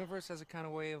 The universe has a kind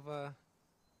of way of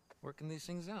working these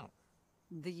things out.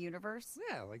 The universe?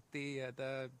 Yeah, like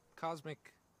the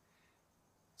cosmic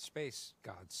space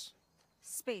gods.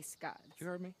 Space gods. You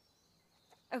heard me?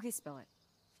 Okay, spell it.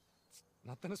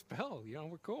 Nothing to spell. You know,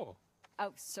 we're cool.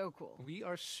 Oh, so cool. We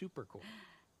are super cool.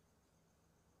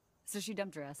 So she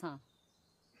dumped her ass, huh?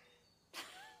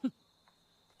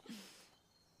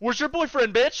 Where's your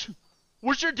boyfriend, bitch?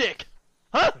 Where's your dick?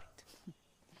 Huh?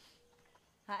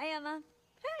 Hi, Emma.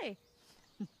 Hey.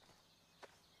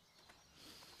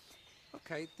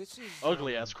 Okay, this is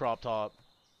Ugly ass crop top.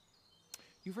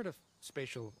 You've heard of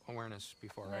spatial awareness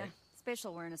before, Yeah, right?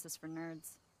 spatial awareness is for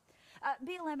nerds.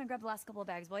 Be a lamb and grab the last couple of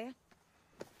bags, will you?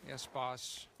 Yes,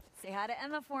 boss. Say hi to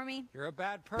Emma for me. You're a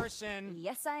bad person.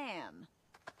 Yes, I am.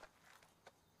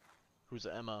 Who's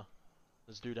Emma?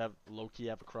 Does dude have low-key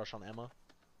have a crush on Emma?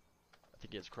 I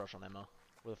think he has a crush on Emma.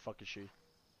 Where the fuck is she?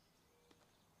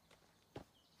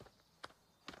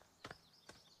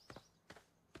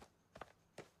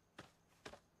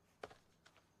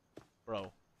 Bro.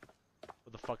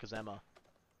 Where the fuck is Emma?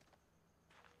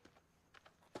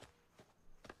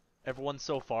 Everyone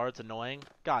so far, it's annoying.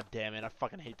 God damn it, I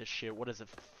fucking hate this shit. What is it?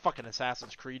 Fucking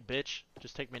Assassin's Creed, bitch.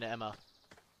 Just take me to Emma.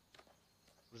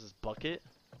 What is this, bucket?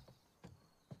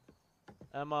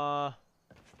 Emma.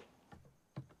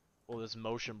 Oh, this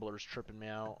motion blur's tripping me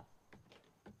out.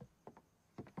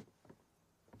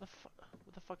 What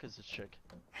the fuck is this chick?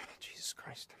 Jesus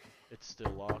Christ. It's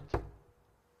still locked.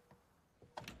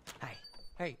 Hi.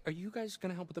 Hey, are you guys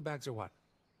gonna help with the bags or what?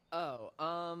 Oh,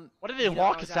 Why did they you know,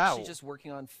 lock I was us actually out? just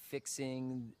working on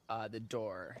fixing the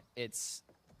door. It's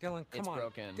Dylan, come It's on.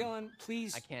 broken. Dylan,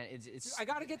 please. I can't. It's. I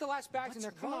gotta get the last bags in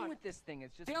What's there. Come wrong on. with this thing?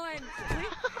 It's just. Dylan,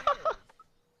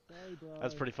 please.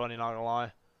 That's pretty funny, not gonna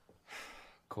lie.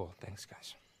 Cool, thanks,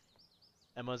 guys.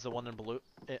 Emma's the one in blue.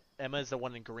 Emma is the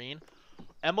one in green.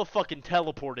 Emma fucking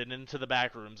teleported into the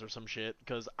back rooms or some shit,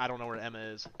 because I don't know where Emma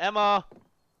is. Emma!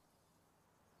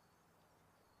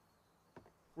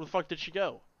 Where the fuck did she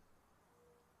go?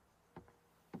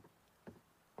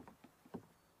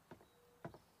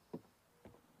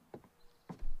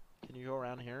 Can you go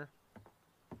around here?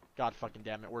 God fucking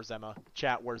damn it, where's Emma?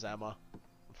 Chat, where's Emma?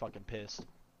 I'm fucking pissed.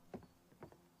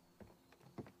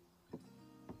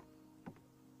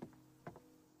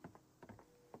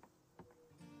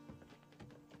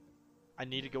 I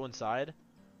need to go inside?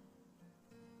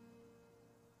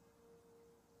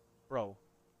 Bro.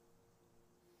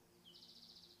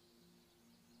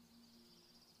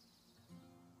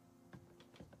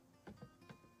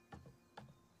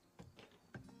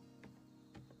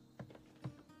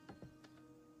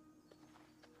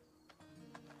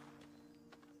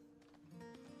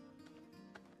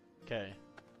 Okay.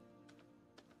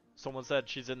 Someone said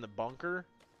she's in the bunker?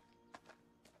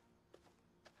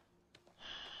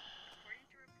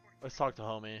 Let's talk to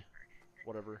homie.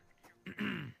 whatever.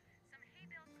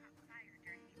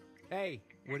 Hey,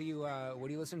 what are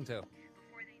you listening to?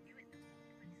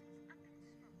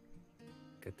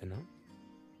 Good to know.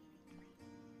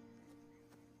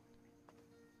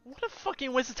 What a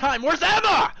fucking waste of time. Where's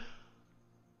Emma?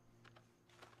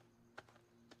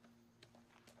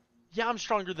 Yeah, I'm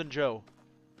stronger than Joe.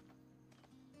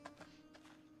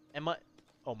 Emma.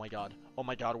 Oh my god. Oh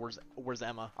my god. Where's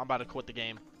Emma? I'm about to quit the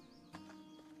game.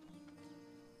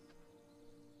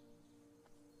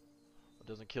 What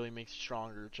doesn't kill you makes you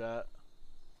stronger, chat.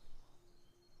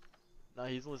 Nah,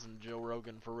 he's listening to Joe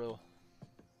Rogan for real.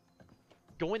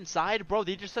 Go inside, bro.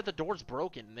 They just said the door's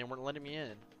broken and they weren't letting me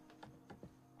in.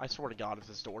 I swear to God, if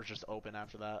this door's just open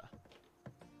after that.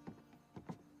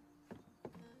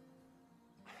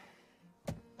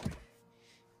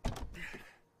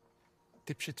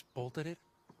 Dipshits bolted it?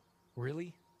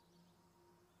 Really?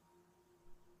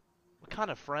 What kind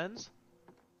of friends?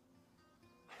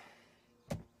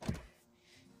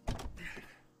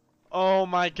 Oh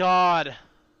my god.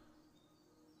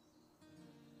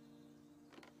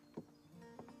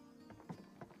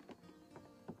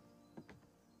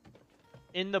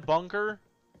 In the bunker?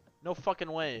 No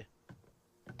fucking way.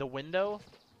 The window?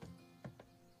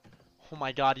 Oh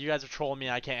my god, you guys are trolling me.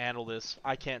 I can't handle this.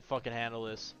 I can't fucking handle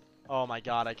this. Oh my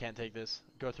god, I can't take this.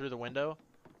 Go through the window?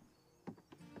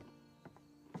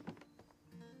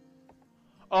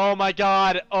 Oh my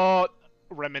god. Oh,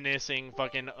 reminiscing.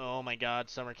 Fucking, oh my god.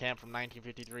 Summer camp from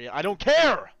 1953. I don't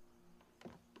care!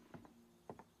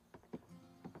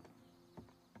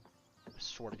 I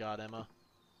swear to God, Emma.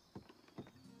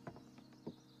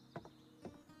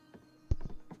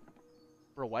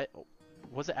 Bro, why?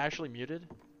 Was it actually muted?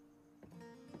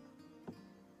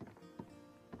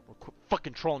 Well, quit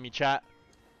fucking trolling me, chat.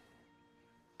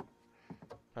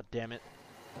 God damn it.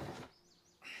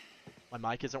 My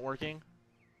mic isn't working.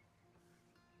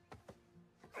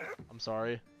 I'm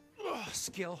sorry. Ugh,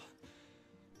 skill.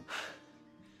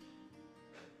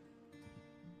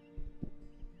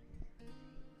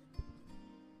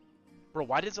 Bro,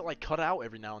 why does it like cut out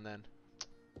every now and then?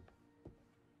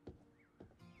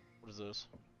 What is this?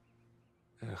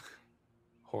 Ugh.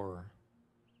 Horror.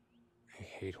 I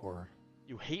hate horror.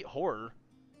 You hate horror?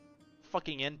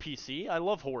 Fucking NPC? I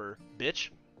love horror, bitch.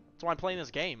 That's why I'm playing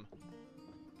this game.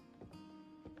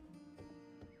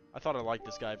 I thought I liked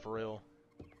this guy for real.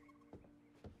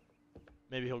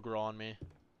 Maybe he'll grow on me.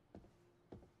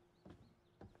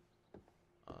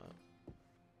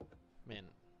 Man.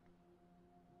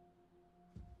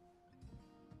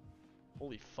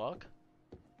 Holy fuck.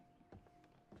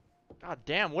 God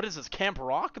damn, what is this, Camp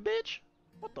Rock, bitch?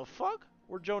 What the fuck?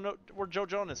 Where Joe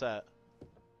Jonas at?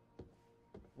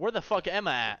 Where the fuck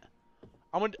Emma at?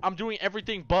 I'm doing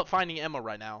everything but finding Emma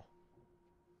right now.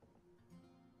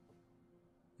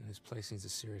 This place needs a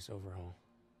serious overhaul.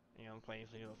 You know, place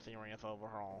needs a serious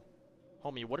overhaul.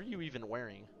 Homie, what are you even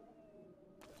wearing?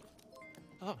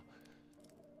 Oh.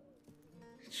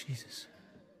 Jesus.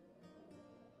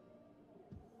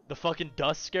 The fucking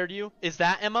dust scared you? Is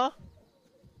that Emma?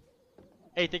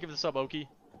 Hey, think of the sub, Oki.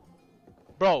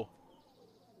 Bro.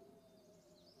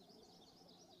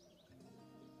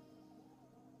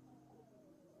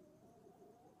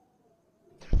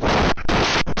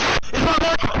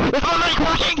 Is my mic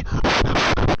working?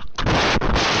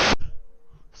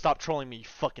 Stop trolling me, you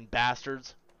fucking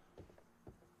bastards.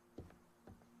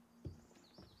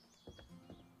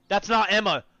 That's not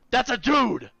Emma. That's a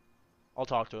dude. I'll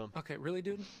talk to him. Okay, really,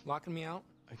 dude? Locking me out?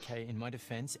 Okay, in my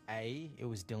defense, A, it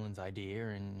was Dylan's idea,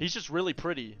 and He's just really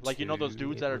pretty. Like, you know those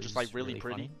dudes that are just like really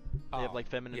pretty? They have Oh, like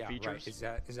feminine yeah, features.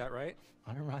 Right. Is that right?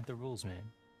 I don't write the rules, man.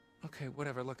 Okay,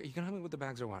 whatever. Look, you gonna help me with the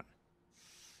bags or what?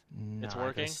 No, It's I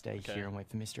working? gotta stay Okay. here and wait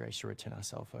for Mr. H to return our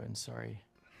cell phone. Sorry.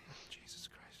 Jesus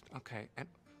Christ. Okay, and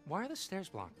why are the stairs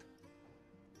blocked?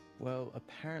 Well,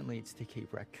 apparently it's to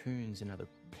keep raccoons and other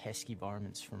pesky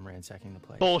varmints from ransacking the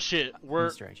place. Bullshit. We're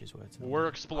Mr. H's words. we're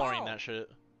exploring Oh. that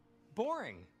shit.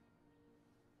 Boring.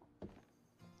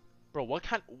 Bro, what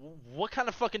kind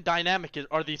of fucking dynamic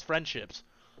are these friendships?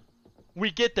 We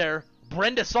get there,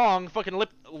 Brenda Song, fucking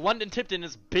London Tipton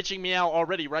is bitching me out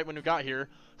already right when we got here.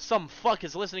 Some fuck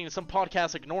is listening to some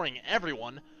podcast ignoring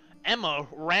everyone. Emma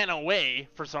ran away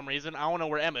for some reason. I don't know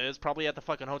where Emma is, probably at the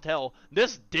fucking hotel.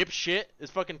 This dipshit is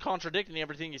fucking contradicting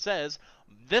everything he says.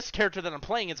 This character that I'm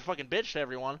playing is a fucking bitch to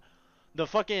everyone. The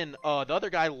fucking, the other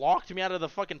guy locked me out of the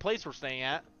fucking place we're staying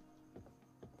at.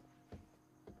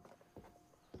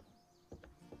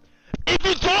 If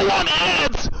you don't want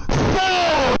ads,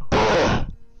 sub!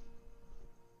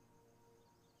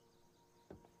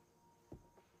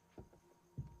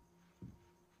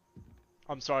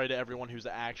 I'm sorry to everyone who's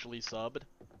actually subbed.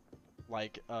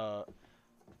 like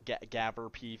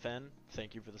Gabber P Fen.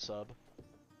 Thank you for the sub.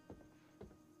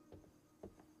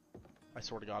 I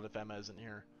swear to God, if Emma isn't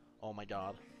here, oh my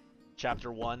God.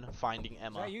 Chapter 1, Finding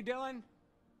Emma. Is that you, Dylan?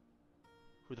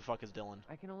 Who the fuck is Dylan?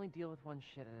 I can only deal with one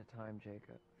shit at a time,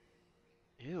 Jacob.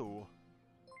 Ew.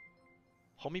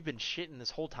 Homie been shitting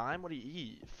this whole time? What do you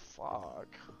eat? Fuck.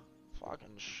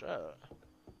 Fucking shit.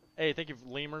 Hey, thank you,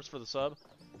 Lemurs, for the sub.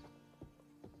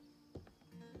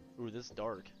 Ooh, this is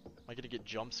dark. Am I gonna get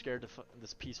jump scared to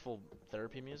this peaceful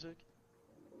therapy music?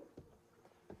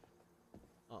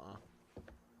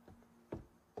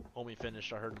 Homie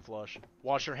finished. I heard him flush.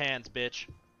 Wash your hands, bitch.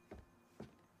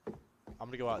 I'm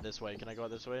gonna go out this way. Can I go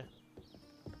out this way?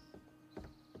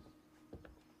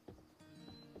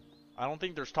 I don't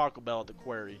think there's Taco Bell at the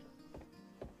Quarry.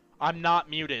 I'm not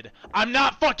muted. I'm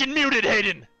not fucking muted,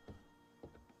 Hayden!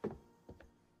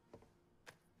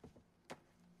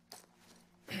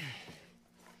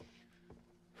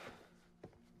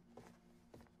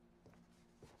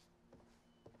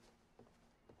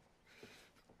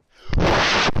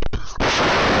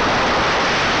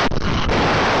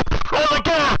 Oh my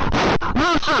God!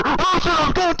 Rooster! Rooster,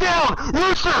 I'm going down!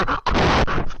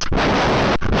 Rooster!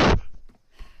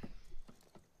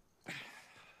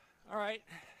 All right.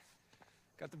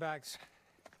 Got the bags.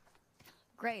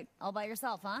 Great. All by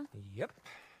yourself, huh? Yep.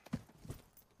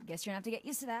 Guess you're gonna have to get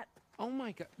used to that. Oh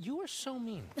my God, you are so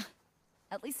mean.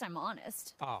 At least I'm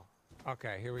honest. Oh,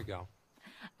 okay, here we go.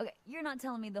 Okay, you're not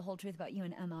telling me the whole truth about you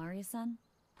and Emma, are you, son?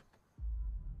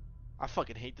 I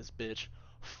fucking hate this bitch.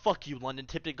 Fuck you, London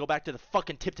Tipton. Go back to the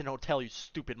fucking Tipton Hotel, you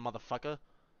stupid motherfucker.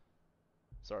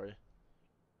 Sorry.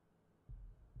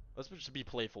 Let's just be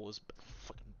playful. This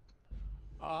fucking...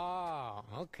 Oh,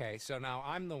 okay. So now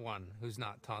I'm the one who's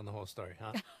not telling the whole story,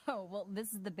 huh? Oh, well,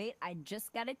 this is the bait I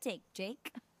just gotta take,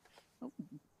 Jake. Oh.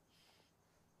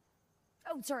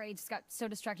 Oh, sorry, I just got so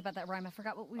distracted about that rhyme. I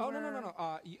forgot what we were... Oh,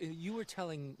 no. You were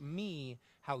telling me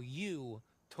how you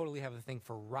totally have a thing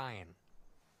for Ryan.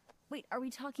 Wait, are we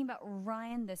talking about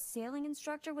Ryan, the sailing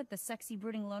instructor with the sexy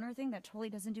brooding loner thing that totally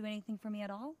doesn't do anything for me at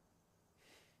all?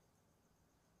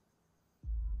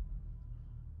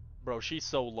 Bro, she's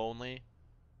so lonely.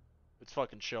 It's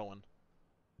fucking showing.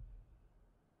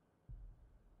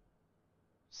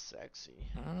 Sexy.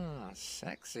 Ah,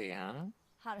 sexy, huh?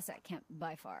 Hottest at camp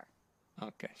by far.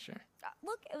 Okay, sure.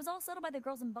 Look, it was all settled by the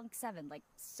girls in bunk 7, like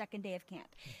second day of camp.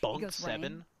 Bunk It goes 7?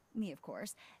 Ryan, me, of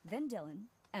course. Then Dylan,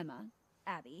 Emma,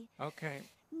 Abby, Okay.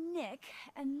 Nick,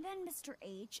 and then Mr.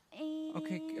 H, and...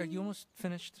 Okay, are you almost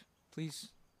finished? Please?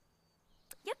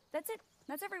 Yep, that's it.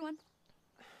 That's everyone.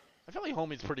 I feel like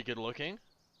homie's pretty good looking.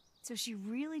 So she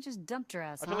really just dumped her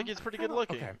ass, I feel like he's pretty good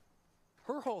looking. Okay.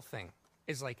 Her whole thing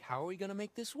is like, how are we gonna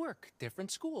make this work?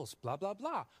 Different schools, blah, blah,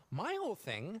 blah. My whole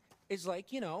thing is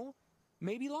like, you know,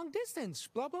 maybe long distance,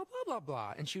 blah, blah, blah, blah,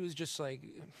 blah. And she was just like,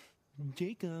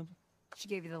 Jacob. She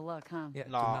gave you the look, huh? Yeah,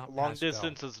 did Nah, not long pass go.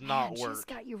 distance does not Man, work. she's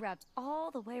got you wrapped all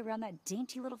the way around that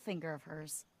dainty little finger of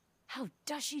hers. How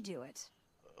does she do it?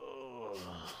 Ugh.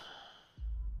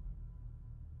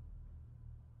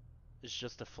 It's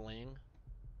just a fling?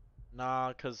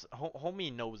 Nah, cause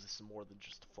homie knows this is more than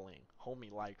just a fling. Homie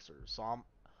likes her, so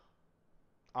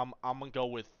I'm gonna go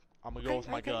with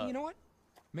my gut. You know what?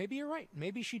 Maybe you're right.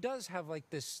 Maybe she does have like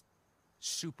this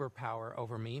superpower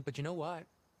over me, but you know what?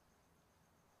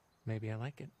 Maybe I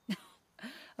like it.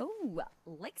 Oh,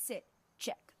 likes it.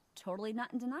 Check. Totally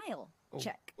not in denial. Oh,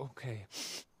 Check. Okay.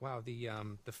 Wow, the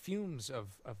fumes of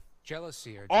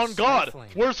jealousy are just On God, stifling.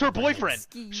 where's her Right. boyfriend?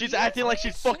 She's acting like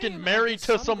she's fucking married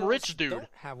to some rich dude. Don't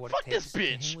have what Fuck it this takes to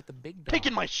hang bitch. with the big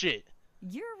Picking dog. my shit.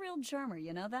 You're a real charmer,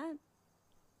 you know that?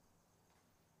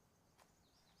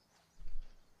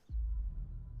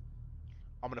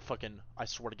 I'm gonna fucking, I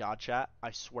swear to God, chat.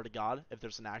 I swear to God, if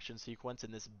there's an action sequence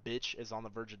and this bitch is on the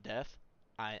verge of death,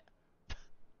 I'm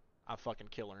fucking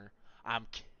killing her. I'm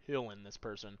killing this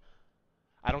person.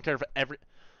 I don't care if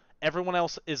everyone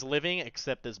else is living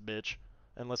except this bitch,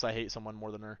 unless I hate someone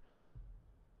more than her.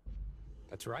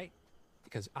 That's right.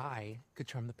 Because I could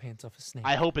charm the pants off a snake.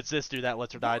 I hope it's this dude that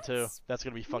lets her die too. That's That's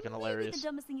gonna be fucking Maybe hilarious. the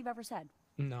dumbest thing you've ever said.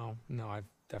 No, I've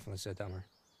definitely said dumber.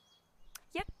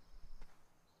 Yep.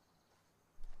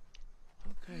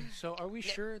 Okay, so are we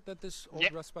sure that this old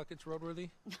Yep. rust bucket's roadworthy?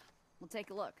 We'll take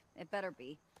a look. It better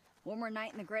be. One more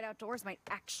night in the great outdoors might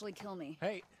actually kill me.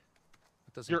 Hey,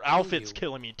 it doesn't Your kill outfit's you.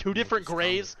 killing me. Two Make you different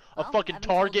grays, a Well, fucking haven't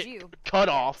told Target you. cut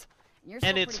off, You're still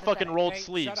and it's pretty fucking pathetic. rolled Hey, shut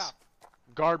sleeves. up.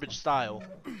 Garbage style.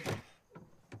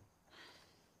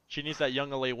 She needs that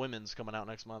Young LA Women's coming out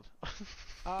next month.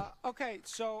 Okay,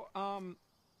 so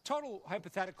total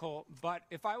hypothetical, but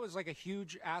if I was like a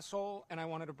huge asshole and I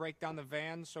wanted to break down the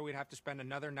van so we'd have to spend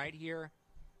another night here,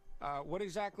 what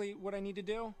exactly would I need to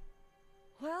do?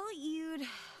 Well, you'd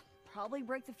probably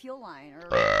break the fuel line, or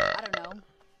I don't know,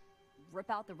 rip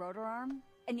out the rotor arm.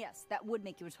 And yes, that would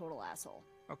make you a total asshole.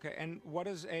 Okay, and what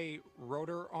does a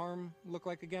rotor arm look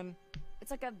like again?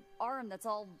 It's like a arm that's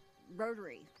all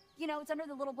rotary. You know, it's under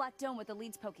the little black dome with the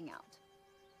leads poking out.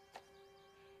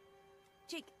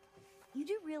 Jake, you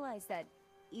do realize that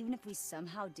even if we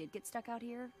somehow did get stuck out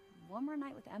here, one more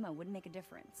night with Emma wouldn't make a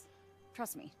difference.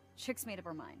 Trust me, Chick's made up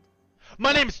her mind.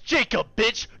 My name's Jacob,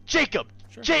 bitch. Jacob.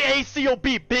 Sure.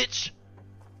 J-A-C-O-B, bitch.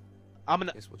 I'm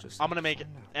gonna make it.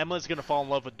 find out. Emma's gonna fall in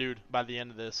love with dude by the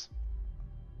end of this.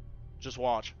 Just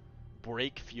watch.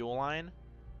 Break fuel line.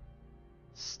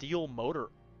 Steal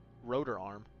rotor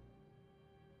arm.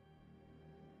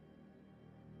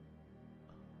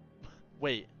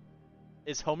 Wait.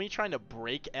 Is homie trying to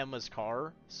break Emma's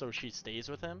car so she stays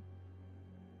with him?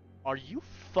 Are you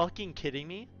fucking kidding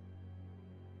me?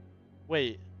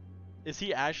 Wait. Is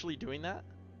he actually doing that?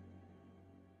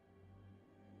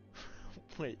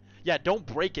 Wait. Yeah, don't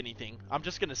break anything. I'm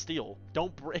just gonna steal.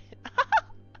 Don't break.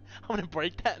 I'm gonna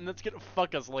break that and that's gonna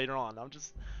fuck us later on. I'm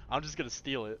just gonna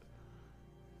steal it.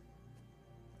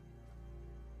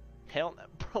 Hell no.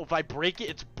 Bro, if I break it,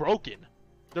 it's broken.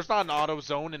 There's not an auto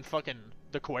zone in fucking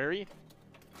the Quarry.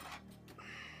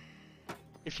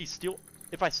 If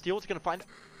I steal, it's gonna find.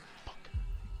 Fuck.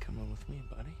 Come on with me,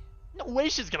 buddy. No way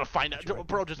she's gonna find it. Right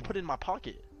Bro, there. just put it in my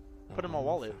pocket. Put it in my Oh,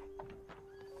 wallet.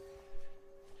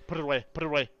 Put it away. Put it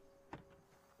away.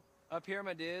 Up here,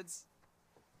 my dudes.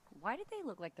 Why did they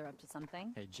look like they're up to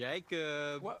something? Hey,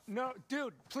 Jacob. What? No,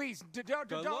 dude, please, don't.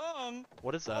 Go along.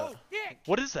 What is that? Oh, Nick!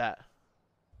 What is that?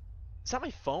 Is that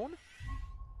my phone?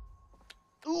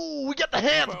 Ooh, we got the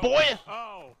hands, boy!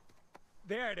 Oh,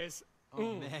 there it is.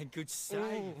 Oh, man, good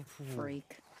sight.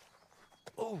 Freak.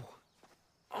 Oh.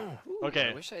 Oh. Okay.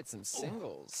 I wish I had some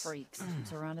singles. Freaks. I'm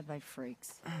surrounded by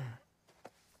freaks.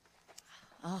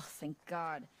 Oh, thank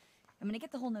God. I'm gonna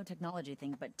get the whole no technology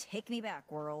thing, but take me back,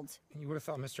 world. You would have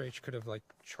thought Mr. H could have like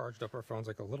charged up our phones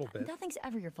like a little bit. Nothing's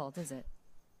ever your fault, is it?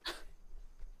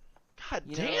 God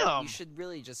You damn! know, you should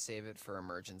really just save it for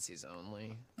emergencies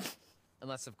only.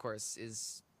 Unless, of course,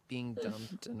 is being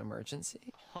dumped an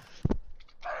emergency?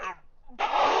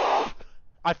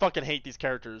 I fucking hate these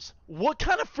characters. What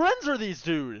kind of friends are these,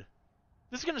 dude?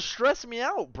 This is gonna stress me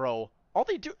out, bro. All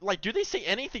they do, like, do they say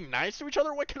anything nice to each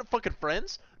other? What kind of fucking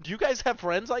friends? Do you guys have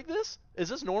friends like this? Is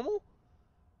this normal?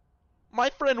 My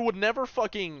friend would never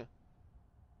fucking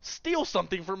steal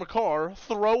something from a car,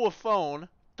 throw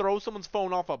someone's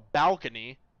phone off a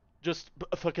balcony, just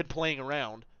fucking playing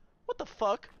around. What the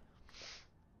fuck?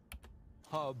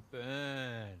 Oh,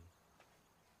 Ben.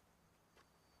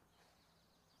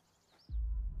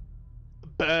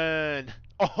 Burn.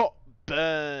 Oh,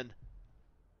 burn.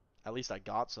 At least I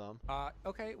got some.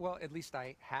 Okay, well, at least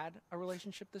I had a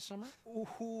relationship this summer.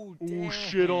 Ooh, Ooh,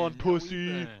 shit on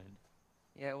pussy.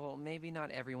 Yeah, well, maybe not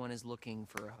everyone is looking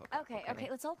for a hookup. Okay,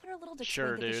 let's all put our little dicks Sure,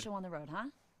 away and get dude. this show on the road, huh?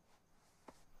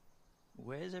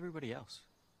 Where's everybody else?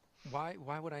 Why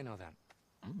would I know that?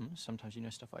 Sometimes you know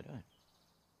stuff I don't.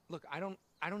 Look, I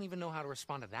don't even know how to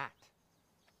respond to that.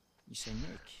 You say,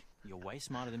 Nick, you're way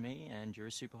smarter than me, and you're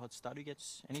a super hot stud who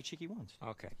gets any chick he wants.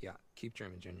 Okay, yeah, keep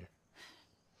dreaming, Junior.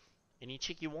 Any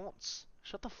chick he wants.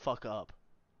 Shut the fuck up.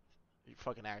 You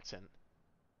fucking accent.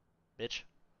 Bitch.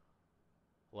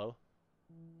 Hello?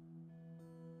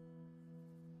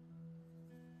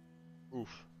 Oof,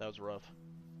 that was rough.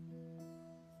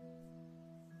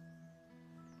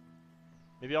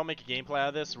 Maybe I'll make a gameplay out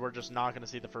of this. We're just not gonna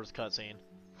see the first cutscene.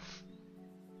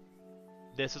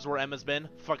 This is where Emma's been.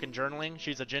 Fucking journaling.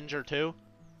 She's a ginger too.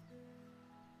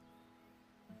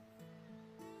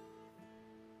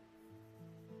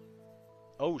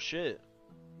 Oh shit.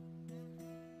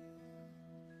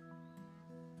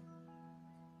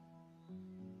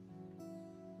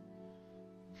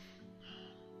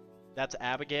 That's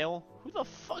Abigail? Who the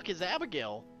fuck is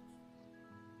Abigail?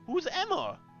 Who's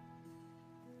Emma?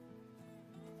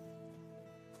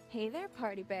 Hey there,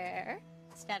 party bear.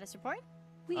 Status report?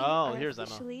 We Oh, are here's Emma.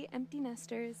 officially empty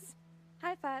nesters.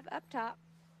 High five up top.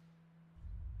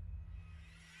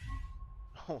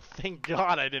 Oh, thank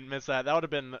God I didn't miss that. That would have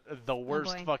been the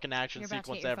worst boy. fucking action You're about to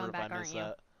sequence get your ever phone if I back, missed aren't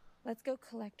you? that. Let's go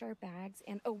collect our bags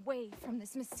and away from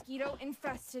this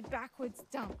mosquito-infested backwoods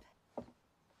dump.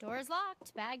 Door's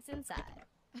locked, bags inside.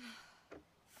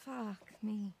 Fuck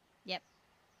me. Yep.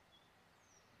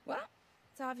 Well,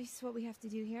 it's obvious what we have to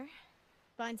do here.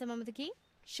 Find someone with a key?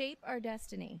 Shape our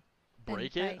destiny.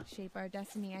 Break And it? by shape our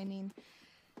destiny, I mean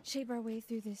shape our way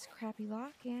through this crappy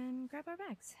lock and grab our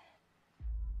bags.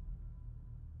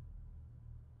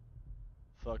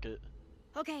 Fuck it.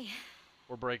 Okay,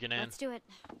 We're breaking in. let's do it.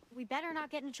 We better not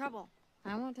get into trouble.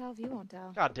 I won't tell if you won't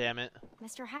tell. God damn it.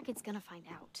 Mr. Hackett's gonna find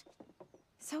out.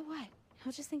 So what?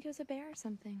 He'll just think it was a bear or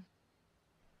something.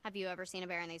 Have you ever seen a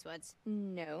bear in these woods?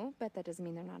 No, but that doesn't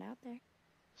mean they're not out there.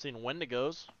 Seen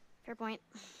Wendigos. Fair point.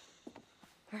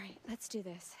 All right, let's do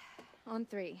this. On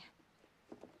 3.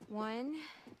 1,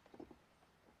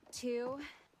 2,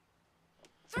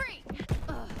 3.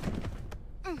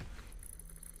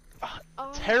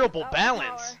 Terrible Oh,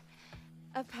 balance.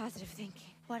 power of positive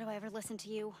thinking. Why do I ever listen to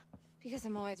you? Because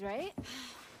I'm always right.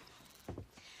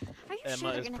 Are you Emma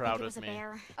sure they're is gonna proud think it of was a me.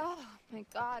 bear? Oh my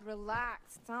god,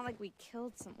 relax. It's not like we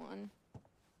killed someone.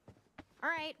 All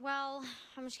right, well,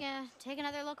 I'm just gonna take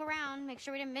another look around, make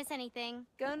sure we didn't miss anything.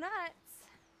 Go nuts.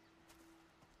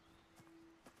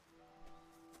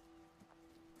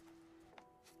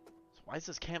 So why is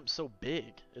this camp so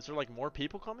big? Is there like more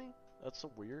people coming? That's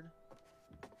so weird.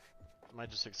 Am I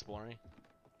just exploring?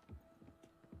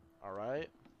 Alright.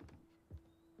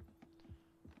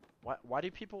 Why do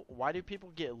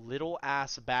people get little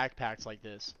ass backpacks like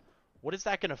this? What is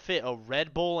that gonna fit? A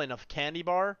Red Bull and a candy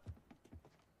bar?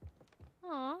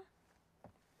 Aw.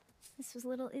 This was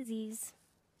little Izzy's.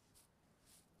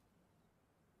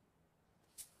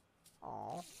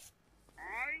 Aw. I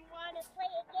wanna play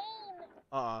a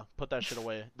game. Put that shit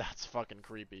away. That's fucking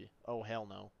creepy. Oh hell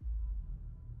no.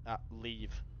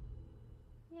 Leave.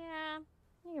 Yeah,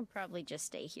 you can probably just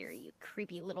stay here, you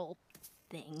creepy little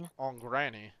thing. On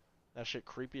granny. That shit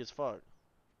creepy as fuck.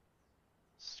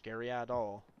 Scary at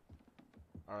all.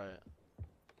 Alright.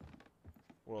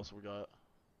 What else we got?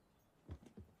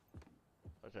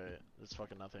 Okay, it's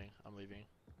fucking nothing. I'm leaving.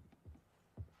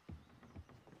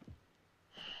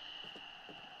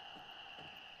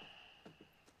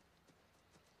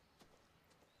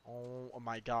 Oh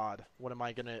my god. What am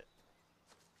I gonna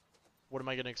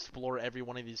explore every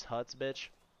one of these huts, bitch?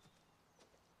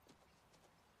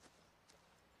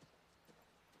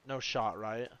 No shot,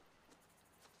 right?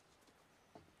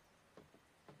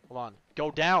 Hold on.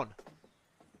 Go down!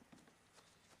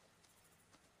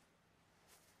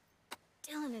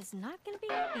 Dylan is not gonna be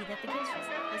happy that the kids just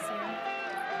left this year.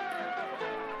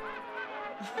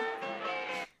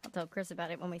 I'll tell Chris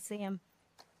about it when we see him.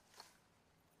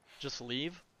 Just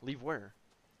leave? Leave where?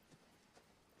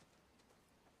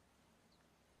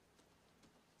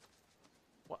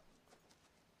 What?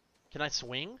 Can I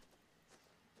swing?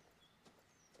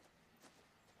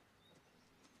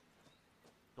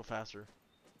 Go faster.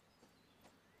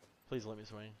 Please let me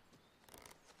swing.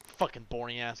 Fucking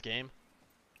boring ass game.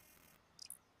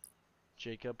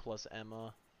 Jacob plus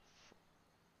Emma.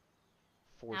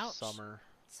 For Ouch. summer.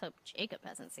 Let's hope Jacob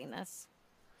hasn't seen this.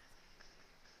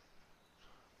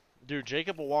 Dude,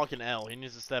 Jacob will walk in L. He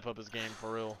needs to step up his game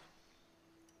for real.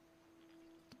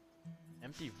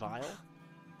 Empty vial?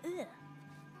 Ugh.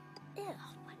 Ew,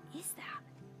 what is that?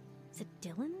 Is it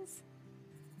Dylan's?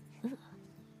 Ugh.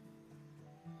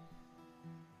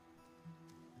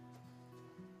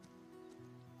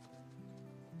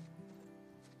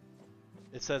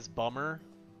 It says bummer.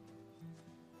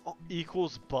 Oh,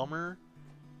 equals bummer.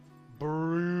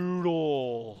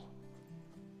 Brutal.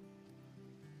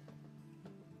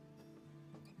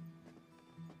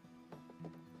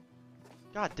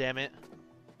 God damn it.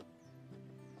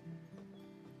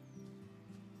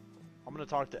 I'm gonna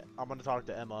talk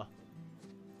to Emma.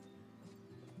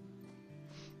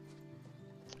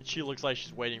 She looks like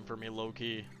she's waiting for me low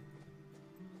key.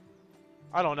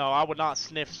 I don't know, I would not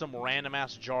sniff some random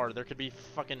ass jar. There could be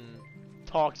fucking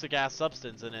toxic ass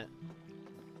substance in it.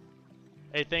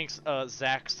 Hey, thanks,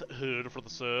 Zach's Hood for the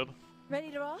sub.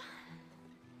 Ready to roll?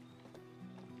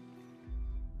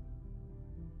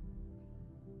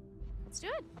 Let's do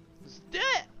it. Let's do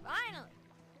it! Finally.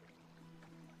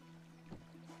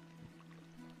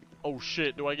 Oh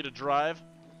shit, do I get to drive?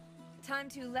 Time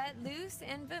to let loose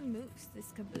and vamoose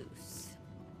this caboose.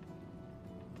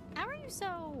 How are you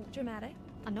so Dramatic.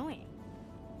 annoying?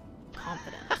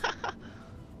 Confident.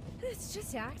 It's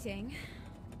just acting.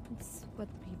 It's what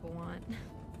the people want.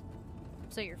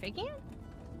 So you're faking it?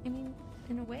 I mean,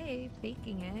 in a way,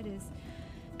 faking it is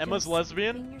Emma's just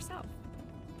lesbian? being yourself,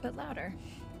 but louder.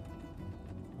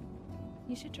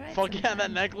 You should try it. Fuck yeah, that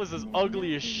sometime. necklace is You never ugly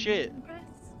know, as you shit. might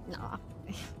impress. Nah.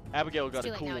 Abigail got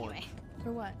It's a too cool late now one. anyway.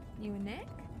 For what? You and Nick?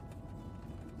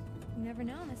 You never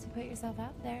know unless you put yourself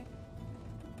out there.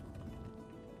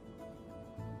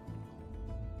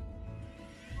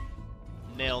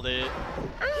 Nailed it.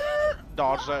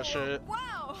 Dodge that shit.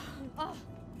 Wow! Oh.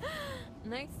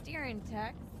 Nice steering,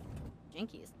 Tex.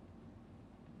 Jinkies.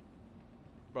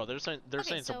 Bro, they're saying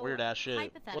Okay, some so weird ass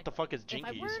shit. What the fuck is If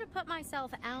I Jinkies? were to put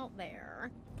myself out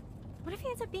there, what if he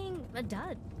ends up being a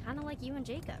dud, kind of like you and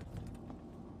Jacob?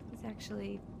 He's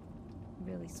actually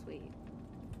really sweet.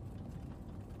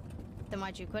 Then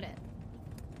why'd you quit it?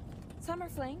 Summer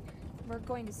fling. We're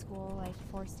going to school like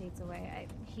 4 states away.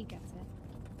 He gets it.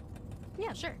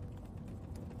 Yeah, sure.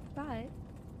 But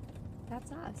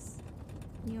that's us.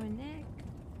 You and Nick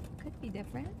could be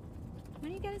different.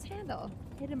 When do you get his handle?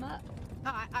 Hit him up. Oh,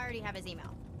 I already have his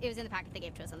email. It was in the packet they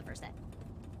gave to us on the first day.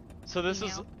 So this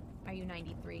Email? is. Are you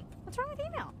 93? What's wrong with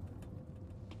email?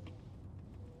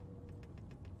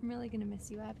 I'm really gonna miss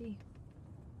you, Abby.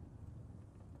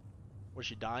 Was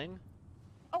she dying?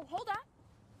 Oh, hold on.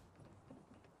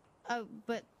 Oh,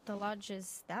 but the lodge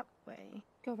is that way.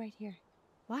 Go right here.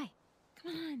 Why?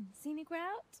 Come on, scenic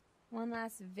route. One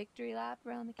last victory lap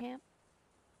around the camp.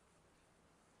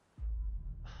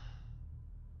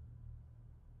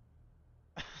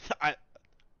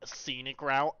 Scenic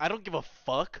route? I don't give a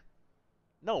fuck.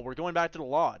 No, we're going back to the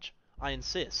lodge. I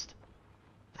insist.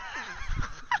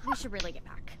 We should really get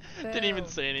back. Didn't even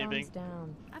say anything. Thumbs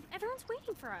down. Everyone's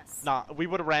waiting for us. Nah, we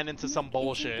would have ran into some Nick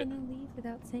bullshit. isn't gonna leave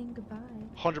without saying goodbye.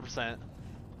 100%.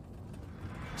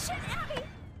 Shit, Abby!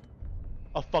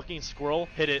 A fucking squirrel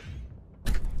hit it.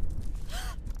 Did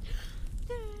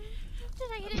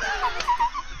I hit it?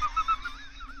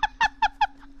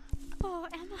 Oh,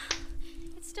 Emma.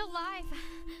 It's still live.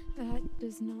 That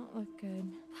does not look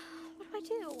good. What do I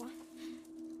do?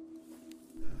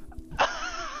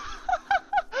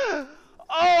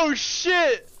 Oh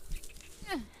shit!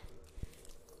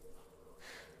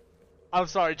 I'm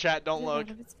sorry, chat. Don't Get look.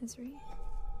 out of its misery.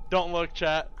 Don't look,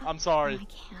 chat. I'm sorry. I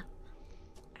can't.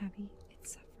 Abby,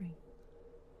 it's suffering.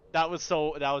 That was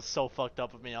so fucked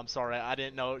up of me. I'm sorry. I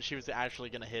didn't know she was actually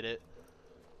gonna hit it.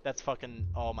 That's fucking.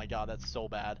 Oh my god, that's so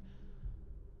bad.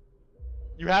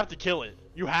 You have to kill it.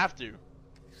 You have to.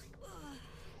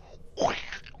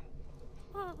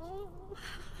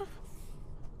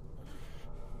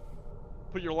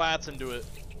 Put your lats into it.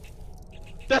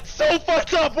 That's so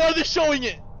fucked up! Why are they showing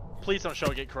it? Please don't show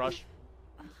it get crushed.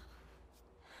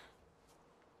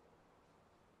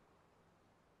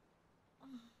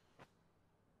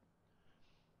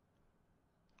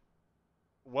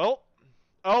 Well,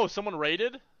 oh, someone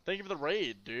raided? Thank you for the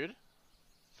raid, dude.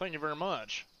 Thank you very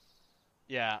much.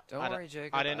 Yeah, Don't worry,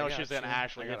 Jacob. I didn't know got she was gonna you.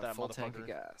 actually I hit got that a full motherfucker. tank of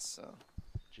gas, so.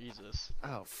 Jesus.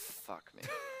 Oh, fuck me.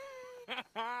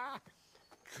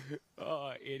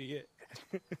 Oh, idiot.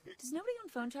 Does nobody own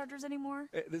phone chargers anymore?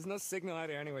 There's no signal out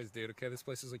here anyways, dude, okay? This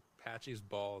place is like patchy as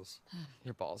balls.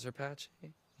 Your balls are patchy?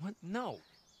 What? No.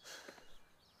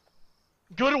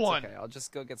 Good It's one! okay, I'll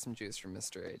just go get some juice from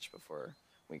Mr. H before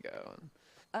we go.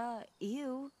 And...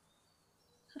 Ew.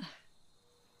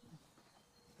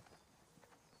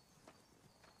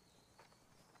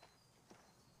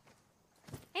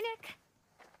 Hey, Nick.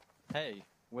 Hey,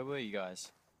 where were you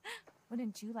guys?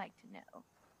 Wouldn't you like to know?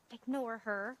 Ignore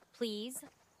her, please.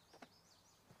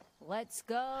 Let's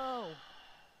go.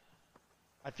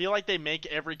 I feel like they make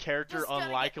every character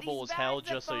unlikable as hell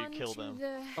just so you kill them.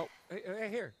 Oh, hey,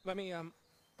 here. Let me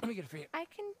get it for you. I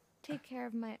can take care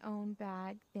of my own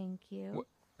bag, thank you. What?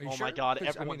 Are you Oh sure? my god, 'Cause,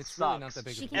 everyone I mean, it's really not sucks. that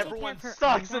big of a She deal. can Everyone take care of her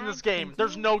sucks own in this bag, game. thank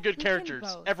There's you. no good We can characters.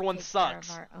 both Everyone take sucks.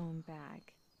 Care of our own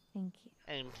bag. Thank you.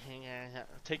 And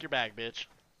take your bag, bitch.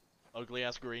 Ugly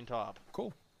ass green top.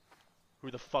 Cool.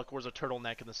 Who the fuck wears a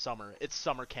turtleneck in the summer? It's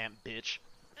summer camp, bitch.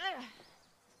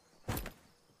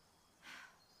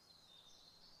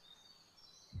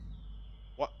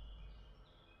 What?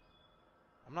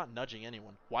 I'm not nudging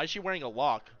anyone. Why is she wearing a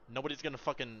lock? Nobody's gonna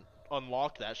fucking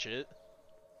unlock that shit.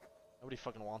 Nobody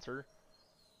fucking wants her.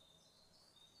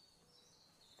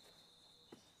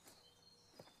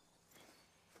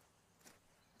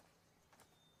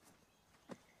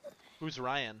 Who's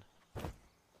Ryan?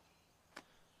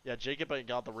 Yeah, Jacob ain't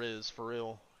got the Riz, for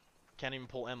real. Can't even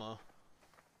pull Emma.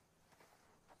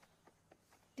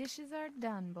 Dishes are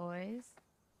done, boys.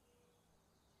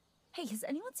 Hey, has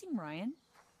anyone seen Ryan?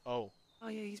 Oh. Oh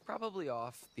yeah, he's probably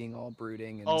off being all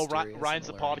brooding and Oh, mysterious Ryan's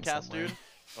the and alluring podcast somewhere. dude?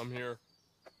 I'm here.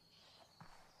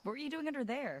 What were you doing under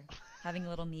there? Having a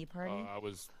little knee party? I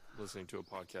was listening to a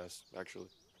podcast, actually.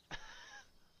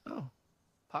 Oh,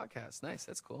 podcast. Nice.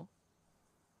 That's cool.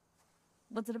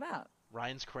 What's it about?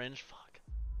 Ryan's cringe? Fuck.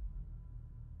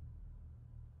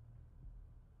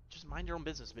 Just mind your own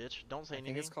business, bitch. Don't say I think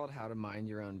anything. it's called How to Mind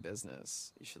Your Own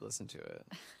Business. You should listen to it.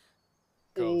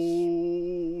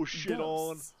 Oh, shit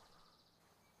on.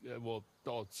 Yeah, well,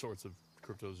 all sorts of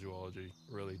cryptozoology,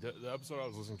 really. The episode I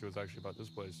was listening to is actually about this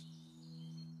place.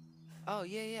 Oh,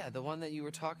 yeah, the one that you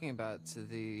were talking about to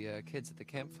the kids at the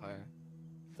campfire.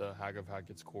 the Hag of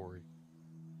Hackett's Quarry.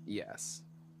 Yes.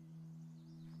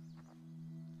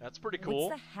 That's pretty cool.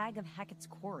 What's the Hag of Hackett's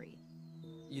Quarry?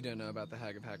 You don't know about the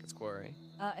Hag of Hackett's Quarry?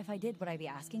 If I did, would I be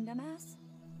asking, dumbass?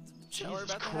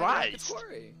 Jesus Christ!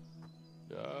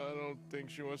 I don't think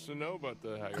she wants to know about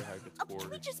the Hag of Hackett's Quarry. Can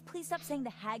we just please stop saying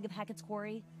the Hag of Hackett's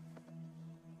Quarry?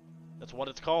 That's what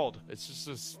it's called. It's just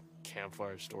this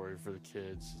campfire story for the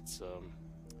kids. It's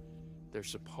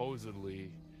there's supposedly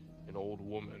an old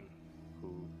woman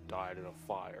who died in a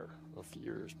fire a few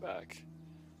years back.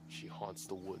 She haunts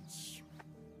the woods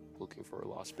looking for her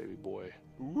lost baby boy.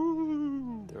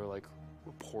 Ooh. There are like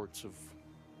reports of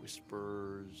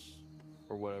whispers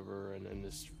or whatever, and then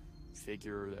this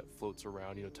figure that floats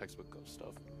around, you know, textbook ghost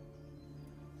stuff.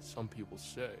 Some people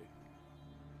say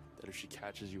that if she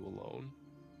catches you alone,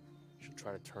 she'll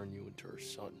try to turn you into her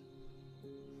son.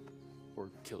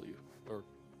 Or kill you. Or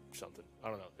something. I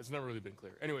don't know. It's never really been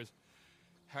clear. Anyways,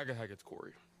 Hag of Hackett's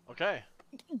Quarry. Okay.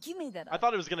 You made that up. I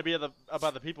thought it was gonna be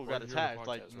about the people who Well, got you're on the attacked,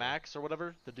 like podcast, right? Max or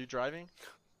whatever, the dude driving.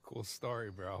 Cool story,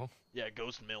 bro. Yeah,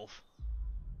 Ghost MILF.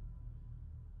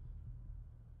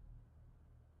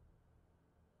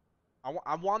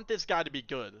 I want this guy to be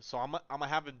good, so I'm gonna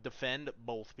have him defend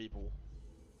both people.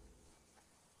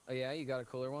 Oh yeah, you got a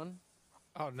cooler one?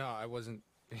 Oh no, I wasn't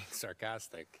being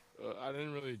sarcastic. I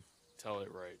didn't really tell it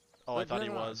right. Oh, I But thought no, he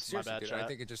no, was. My seriously, bad, dude, chat. I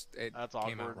think it That's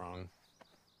came out awkward. wrong.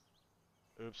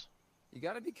 Oops. You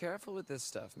gotta be careful with this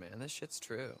stuff, man. This shit's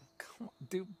true. Come on,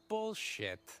 dude,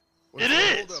 bullshit. What's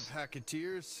the hold up,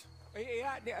 Hacketeers?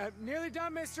 Yeah, nearly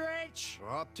done, Mr. H.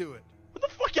 Well, up to it. What the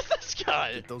fuck is this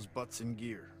guy? Get those butts in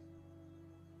gear.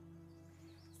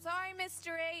 Sorry,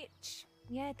 Mr. H.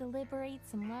 Yeah, deliberate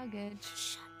some luggage.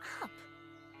 Shut up.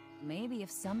 Maybe if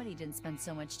somebody didn't spend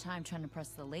so much time trying to press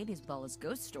the ladies with all his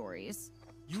ghost stories.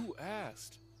 You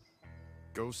asked.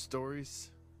 Ghost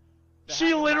stories?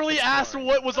 She literally asked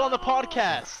what was on the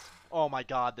podcast. Oh my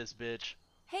god, this bitch.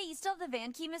 Hey, you still have the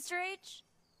van key, Mr. H?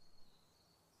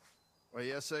 Well,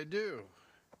 yes, I do.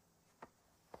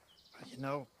 You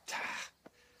know,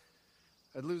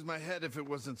 I'd lose my head if it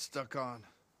wasn't stuck on.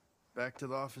 Back to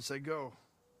the office I go.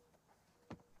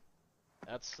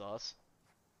 That's sus.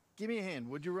 Give me a hand,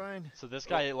 would you, Ryan? So this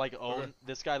guy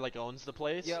owns the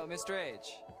place. Yo, Mr.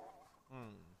 H.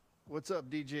 What's up,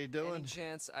 DJ Dylan? Any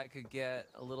chance I could get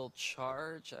a little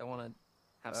charge? I want to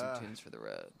have some tunes for the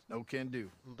road. No can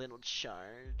do. Little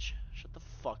charge. Shut the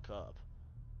fuck up.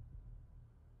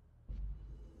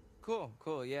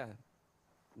 Cool, yeah.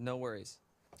 No worries.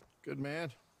 Good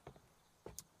man.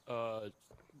 No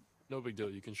big deal.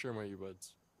 You can share my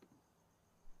earbuds.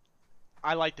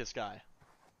 I like this guy.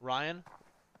 Ryan?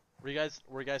 Were you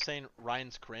guys saying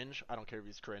Ryan's cringe? I don't care if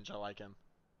he's cringe. I like him.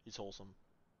 He's wholesome.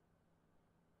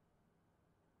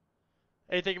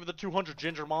 Hey, thank you for the 200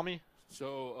 ginger, mommy.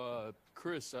 So,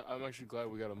 Chris, I'm actually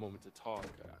glad we got a moment to talk.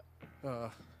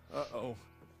 Uh-oh.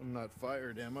 I'm not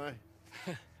fired, am I?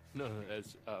 No,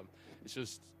 it's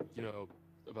just, you know,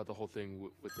 about the whole thing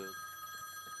with the...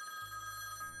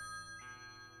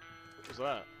 What was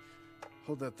that?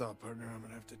 Hold that thought, partner. I'm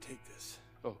gonna have to take this.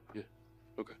 Oh, yeah.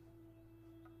 Okay.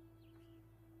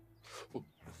 Oh,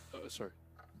 sorry.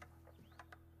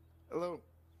 Hello.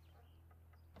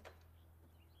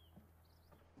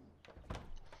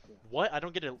 What? I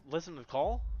don't get to listen to the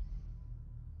call?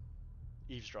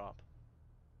 Eavesdrop.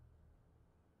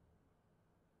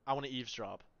 I want to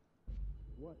eavesdrop.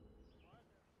 What?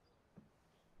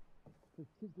 Because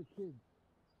kids are kids.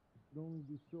 You can only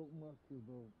do so much of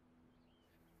those.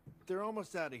 They're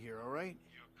almost out of here, all right?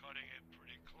 You're cutting it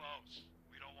pretty close.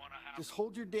 We don't want to have... Just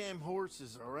hold your damn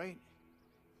horses, all right?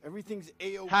 Everything's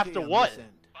A-OK Have to on what? this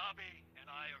end. Bobby and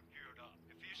I are geared up.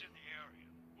 If he's in the area,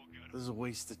 we'll get him. This is a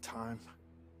waste of time.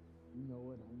 You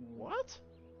know it, I know it. What?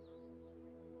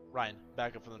 Ryan,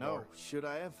 back up from the No, door. should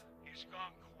I have? He's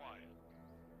gone quiet.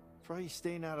 Try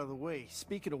staying out of the way.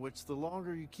 Speaking of which, the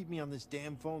longer you keep me on this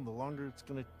damn phone, the longer it's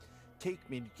gonna take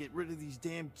me to get rid of these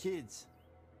damn kids.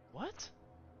 What?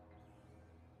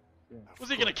 Yeah, Was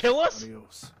he gonna kill us?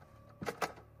 Adios.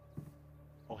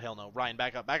 Oh hell no. Ryan,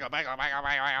 back up, back up, back up, back up,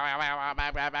 back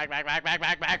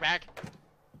up, back.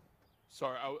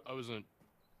 Sorry, I wasn't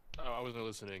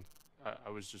listening.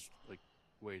 I was just, like,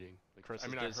 waiting. Like, Chris I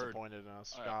mean, is I heard... disappointed in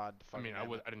us. God I mean, fucking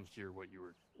damn it. I didn't hear what you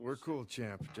were... We're cool,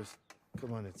 champ. Just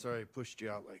come on. It's sorry I pushed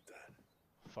you out like that.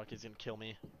 Fuck, he's gonna kill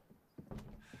me.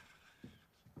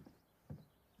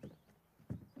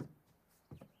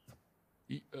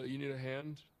 You need a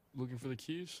hand looking for the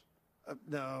keys?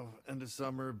 No, end of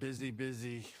summer, busy,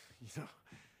 you know.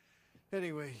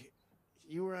 Anyway,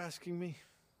 you were asking me?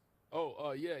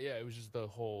 Oh, yeah, it was just the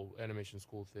whole animation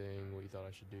school thing, what you thought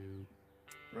I should do.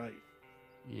 Right.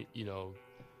 You know,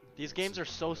 These games are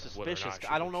so whether or suspicious. not she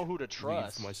I don't know could who to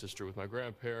trust. Leave my sister with my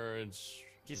grandparents.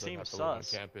 He since I have seems to live on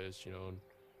sus. campus, you know. And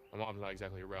my mom's not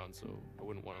exactly around, so I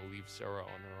wouldn't want to leave Sarah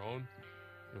on her own.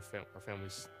 You know, our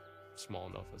family's small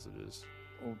enough as it is.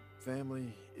 Well,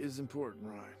 family is important,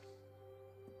 Ryan.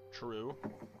 True.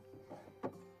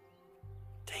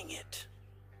 Dang it.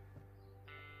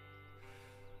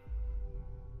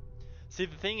 See,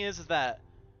 the thing is that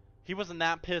he wasn't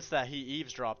that pissed that he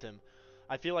eavesdropped him.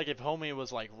 I feel like if homie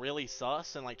was like really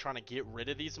sus and like trying to get rid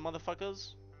of these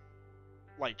motherfuckers,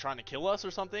 like trying to kill us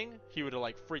or something, he would have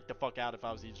like freaked the fuck out if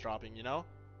I was eavesdropping, you know?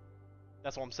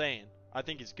 That's what I'm saying. I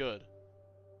think he's good.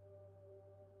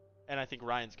 And I think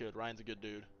Ryan's good. Ryan's a good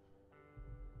dude.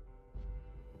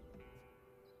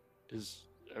 Is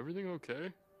everything okay?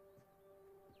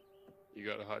 You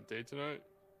got a hot date tonight?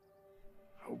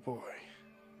 Oh boy.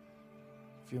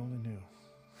 If you only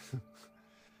knew.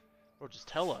 Or just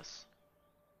tell us.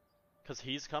 Cause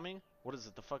he's coming? What is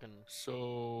it, the fucking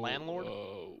landlord?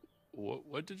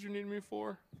 What did you need me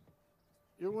for?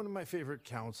 You're one of my favorite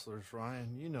counselors,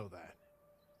 Ryan. You know that.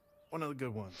 One of the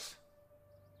good ones.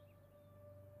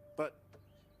 But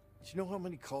do you know how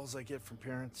many calls I get from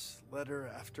parents, letter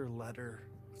after letter,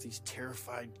 with these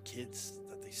terrified kids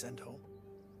that they send home?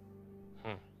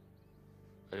 Huh.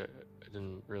 I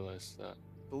didn't realize that.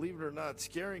 Believe it or not,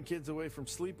 scaring kids away from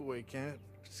sleepaway camp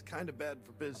is kind of bad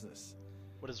for business.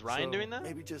 What, is Ryan So doing that?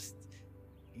 Maybe just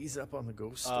ease up on the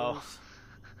ghost Oh. stories.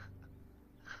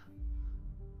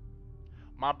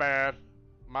 My bad.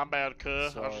 My bad,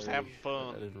 cuz. I was just Sorry. having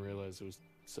fun. I didn't realize it was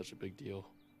such a big deal.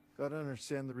 Gotta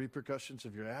understand the repercussions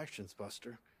of your actions,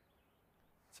 Buster.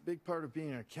 It's a big part of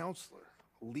being a counselor,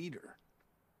 a leader.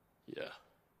 Yeah.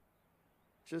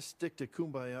 Just stick to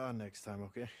kumbaya next time,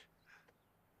 okay?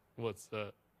 What's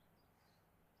that?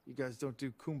 You guys don't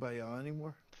do kumbaya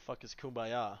anymore? The fuck is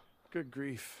kumbaya? Good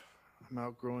grief. I'm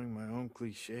outgrowing my own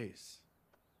cliches.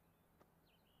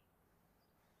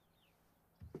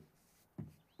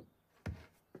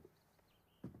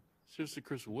 Seriously,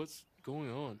 Chris, what's going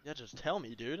on? Yeah, just tell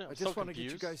me, dude. I'm I so just want to get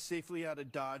confused. you guys safely out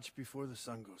of Dodge before the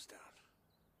sun goes down.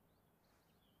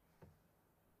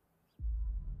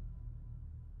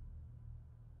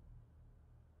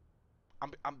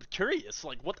 I'm curious.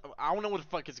 Like, what? I don't know what the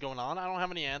fuck is going on. I don't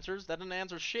have any answers. That didn't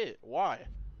answer shit. Why?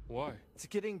 Why? It's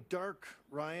getting dark,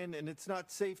 Ryan, and it's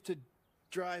not safe to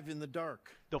drive in the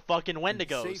dark. The fucking And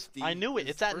Wendigos. safety I knew it. is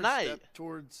It's the at first night. step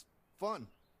towards fun.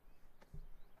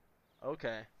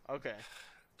 Okay. Okay.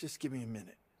 Just give me a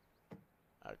minute.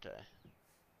 Okay.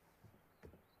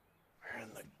 Where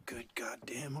in the good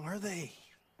goddamn are they?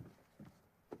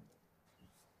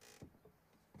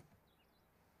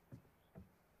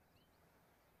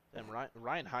 Damn,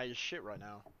 Ryan high as shit right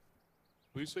now.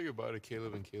 Will you say goodbye to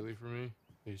Caleb and Kaylee for me?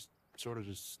 They sort of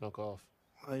just snuck off.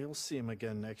 Well, you'll see him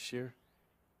again next year.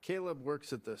 Caleb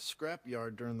works at the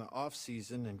scrapyard during the off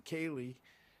season, and Kaylee,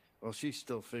 well, she's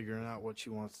still figuring out what she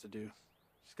wants to do.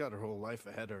 She's got her whole life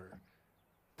ahead of her.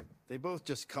 They both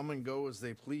just come and go as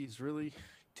they please, really.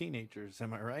 Teenagers,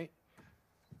 am I right?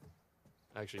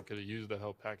 Actually, could have used the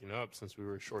help packing up since we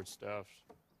were short-staffed.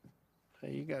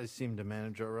 Hey, you guys seem to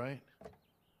manage all right.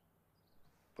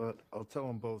 But I'll tell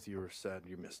them both you were sad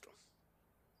you missed them.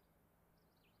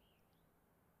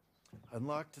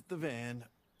 Unlocked the van,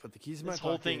 put the keys in my This pocket.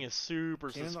 whole thing is super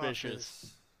came in the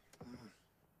suspicious. office.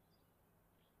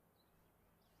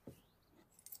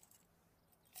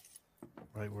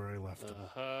 Right where I left him.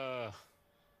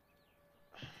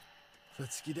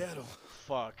 Let's skedaddle.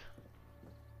 Fuck.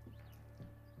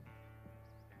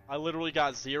 I literally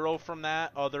got 0 from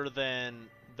that, other than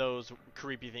those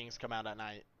creepy things come out at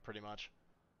night, pretty much.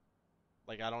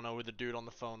 Like, I don't know who the dude on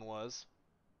the phone was.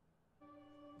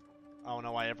 I don't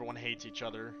know why everyone hates each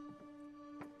other.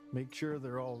 Make sure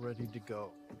they're all ready to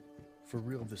go. For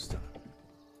real this time.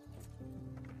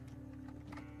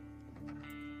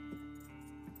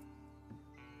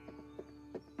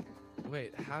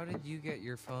 Wait, how did you get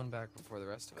your phone back before the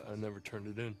rest of us? I never turned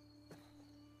it in.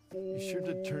 You should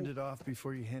have turned it off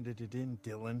before you handed it in,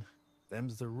 Dylan.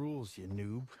 Them's the rules, you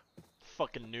noob.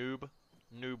 Fucking noob.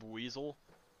 Noob weasel.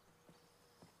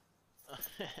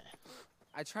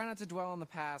 I try not to dwell on the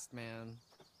past, man.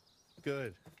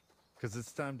 Good. Because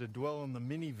it's time to dwell on the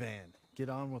minivan. Get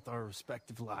on with our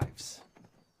respective lives.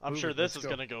 I'm Move sure it, this let's is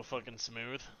gonna go fucking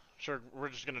smooth. Sure, we're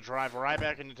just gonna drive right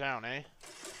back into town, eh?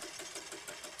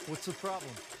 What's the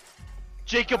problem?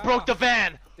 Jacob broke the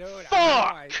van! Dude, Fuck!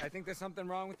 I think there's something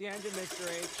wrong with the engine, Mr.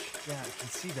 H. Yeah, I can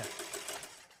see that.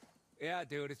 Yeah,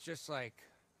 dude, it's just like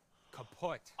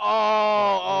kaput.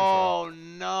 Oh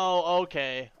no.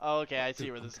 Okay. Okay, I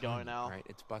see where this is going now. Right,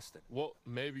 it's busted. Well,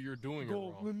 maybe you're doing it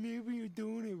wrong. Maybe you're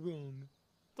doing it wrong.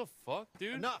 the fuck,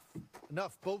 dude?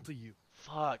 Enough, both of you.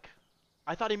 Fuck.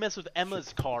 I thought he messed with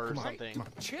Emma's car or something. Come on.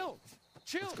 Chill,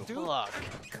 dude. Fuck.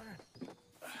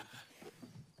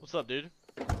 What's up, dude?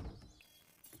 Damn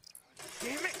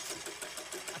it!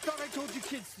 I thought I told you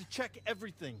kids to check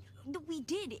everything. We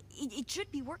did. It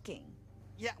should be working.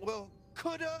 Yeah, well,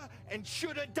 coulda and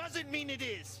shoulda doesn't mean it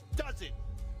is, does it?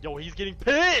 Yo, he's getting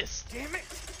pissed! Damn it!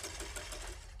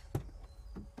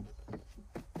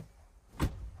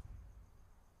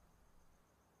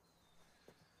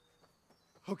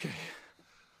 Okay.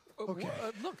 Okay.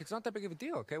 Look, it's not that big of a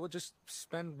deal, okay? We'll just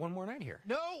spend one more night here.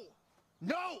 No!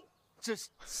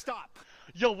 Just stop.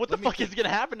 Yo, what the fuck is gonna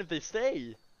happen if they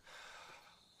stay?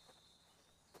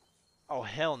 Oh,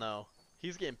 hell no.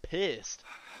 He's getting pissed.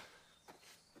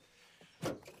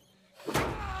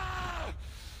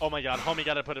 Oh my god, homie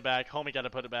gotta put it back. Homie gotta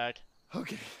put it back.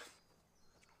 Okay.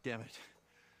 Damn it.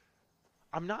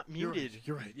 I'm not muted.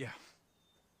 You're right, yeah.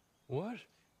 What?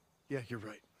 Yeah, you're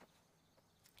right.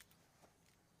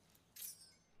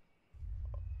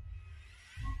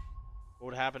 What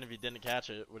would happen if he didn't catch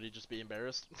it? Would he just be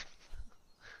embarrassed?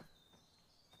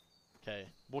 Okay.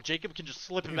 Well, Jacob can just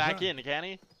slip it back in, can't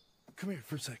he? Come here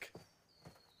for a sec.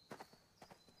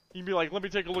 He can be like, let me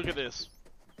take a look at this.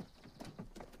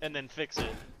 And then fix it.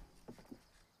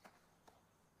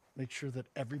 Make sure that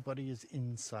everybody is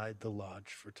inside the lodge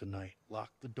for tonight. Lock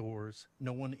the doors.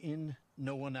 No one in,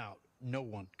 no one out. No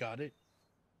one. Got it?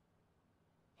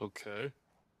 Okay.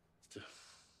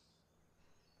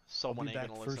 Someone ain't back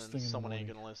gonna first listen. thing in the Someone ain't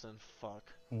morning. gonna listen. Fuck.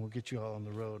 And we'll get you all on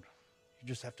the road. You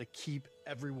just have to keep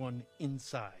everyone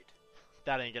inside.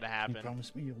 That ain't gonna You happen.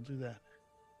 promise me you'll do that?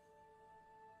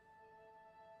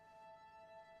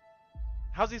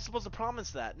 How's he supposed to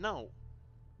promise that? No.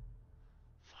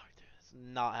 Fuck, dude. It's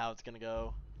not how it's gonna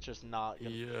go. It's just not gonna.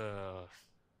 Yeah.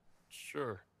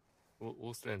 Sure.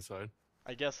 We'll stay inside.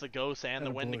 I guess the ghosts and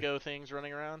the Attaboy. Wendigo things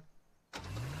running around.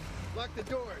 Lock the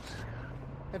doors.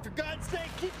 And for God's sake,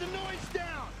 keep the noise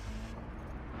down!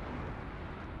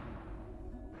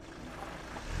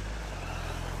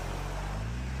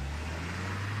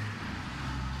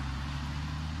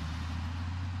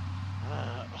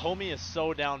 Homie is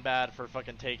so down bad for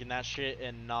fucking taking that shit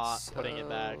and not putting it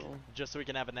back. So, Just so we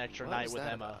can have an extra what night was with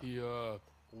that Emma. about? He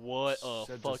What a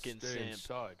said fucking to stay simp.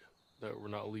 inside. That we're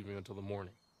not leaving until the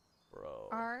morning. Bro.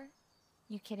 Are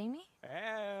you kidding me?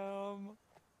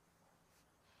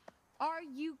 Are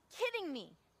you kidding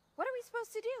me? What are we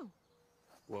supposed to do?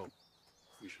 Well,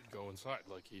 we should go inside,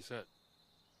 like he said.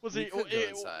 Was We he? could go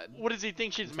inside. What does he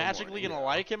think? She's Until magically morning, gonna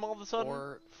like him all of a sudden?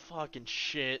 Or- Fucking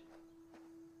shit.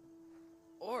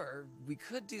 Or we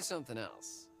could do something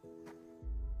else.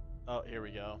 Oh, here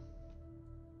we go.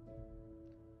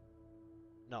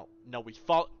 No, we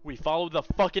follow the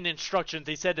fucking instructions.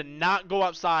 They said to not go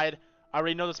outside. I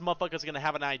already know this motherfucker's gonna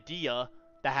have an idea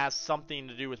that has something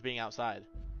to do with being outside.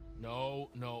 No.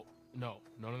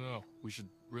 We should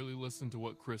really listen to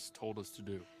what Chris told us to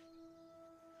do.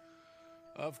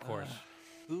 Of course.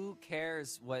 Who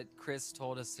cares what Chris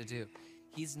told us to do?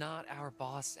 He's not our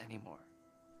boss anymore.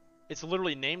 It's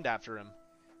literally named after him.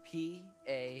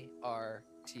 P-A-R-T.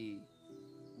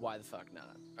 Why the fuck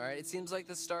not? Alright, it seems like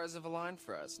the stars have aligned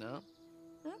for us, no?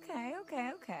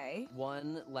 Okay.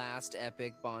 One last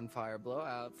epic bonfire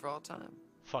blowout for all time.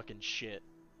 Fucking shit.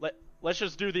 Let's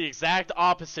just do the exact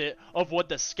opposite of what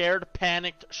the scared,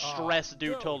 panicked, stressed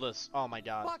dude dude. told us. Oh my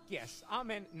god. Fuck yes,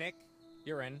 I'm in. Nick,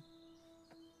 you're in.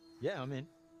 Yeah, I'm in.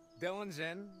 Dylan's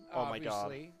in. Oh my God.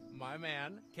 Obviously. My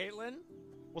man. Caitlin?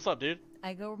 What's up, dude?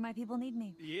 I go where my people need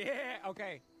me. Yeah,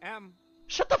 okay.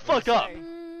 Shut the fuck up!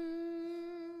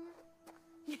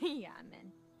 Yeah, I'm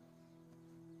in.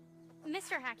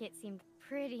 Mr. Hackett seemed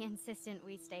pretty insistent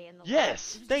we stay in the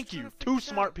Yes! He's Thank just you. trying to Two figure it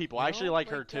smart out, people. you I actually know? like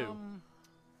her too.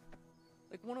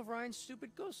 Like one of Ryan's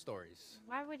stupid ghost stories.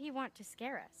 Why would he want to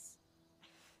scare us?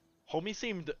 Homie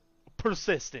seemed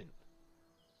persistent.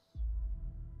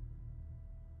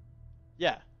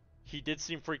 Yeah, he did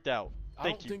seem freaked out. I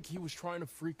don't think he was trying to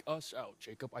freak us out,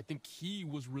 Jacob. I think he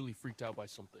was really freaked out by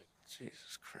something.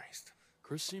 Jesus Christ.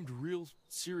 Chris seemed real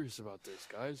serious about this,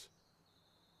 guys.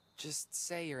 Just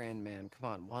say you're in, man. Come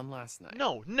on, one last night.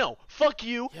 No. Fuck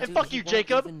you, Yeah, and dude, fuck he you, won't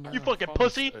Jacob. even know. You fucking Promise.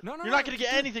 pussy. No, You're not gonna get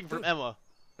dude, anything from dude. Emma.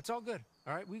 It's all good.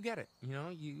 All right, we get it. You know,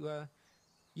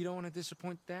 you don't want to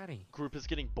disappoint Daddy. Group is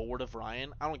getting bored of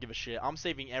Ryan. I don't give a shit. I'm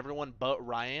saving everyone but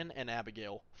Ryan and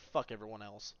Abigail. Fuck everyone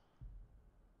else.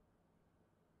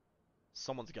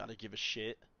 Someone's gotta give a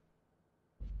shit.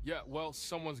 Yeah, well,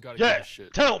 someone's got to Yeah, give a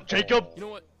shit. tell him, Jacob. You know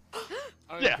what?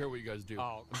 I don't Yeah. care what you guys do.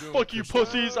 Oh. I'm doing Fuck what you, Chris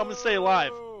said. pussies. I'm gonna stay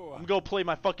alive. I'm gonna go play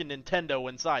my fucking Nintendo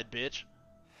inside, bitch.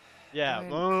 Yeah, Ryan,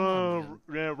 come on, man.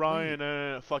 yeah,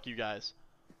 Ryan, fuck you guys.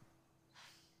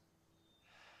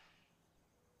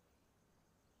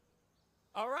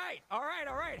 All right, all right,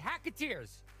 all right.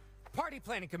 Hacketeers. Party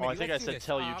planning Oh, committee. I think Let's I do said this.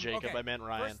 tell you, Jacob. Okay. I meant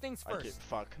Ryan. First things I first. get,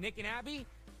 fuck. Nick and Abby,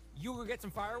 you go get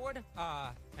some firewood.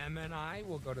 Emma and I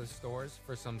will go to the stores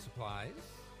for some supplies.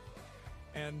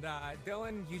 And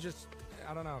Dylan, you just,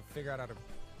 I don't know, figure out how to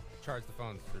charge the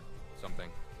phones or something.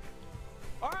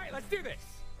 All right, let's do this.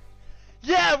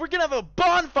 Yeah, we're gonna have a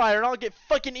bonfire and I'll get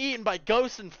fucking eaten by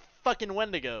ghosts and fucking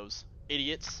wendigos.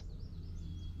 Idiots.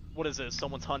 What is this?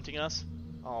 Someone's hunting us?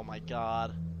 Oh my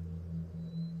god.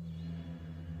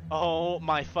 Oh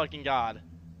my fucking god.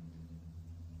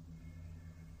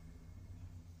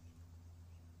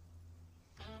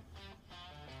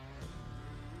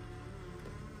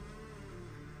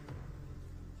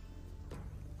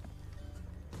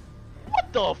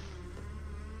 What the f-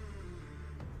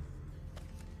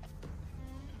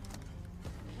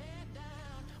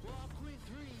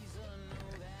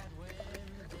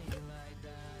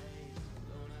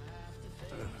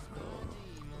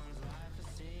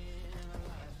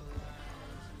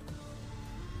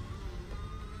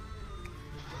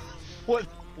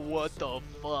 What the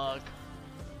fuck?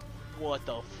 What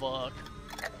the fuck?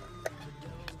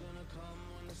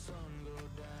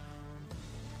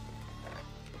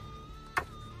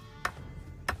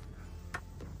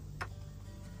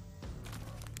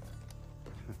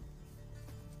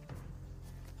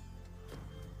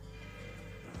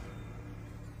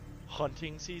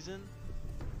 Hunting season?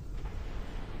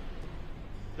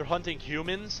 They're hunting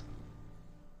humans?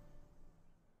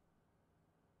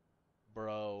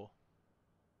 Bro.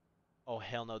 Oh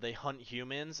hell no, they hunt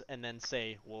humans and then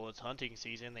say, well, it's hunting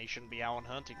season, they shouldn't be out on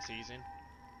hunting season.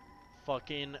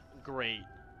 Fucking great.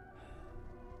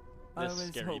 I This was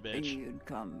scary hoping bitch. you'd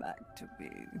come back to me.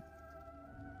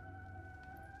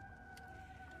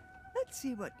 Let's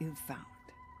see what you found.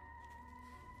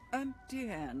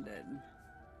 Empty-handed.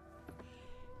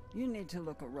 You need to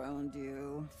look around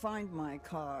you, find my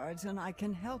cards, and I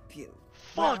can help you.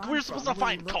 Fuck, Where we're I'm supposed from, to we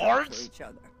find look out cards? for each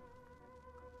other.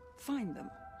 Find them.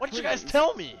 Why didn't you guys please.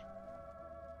 tell me?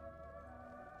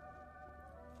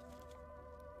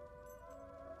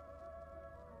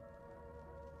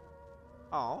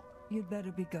 Oh. You'd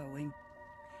better be going.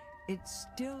 It's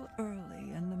still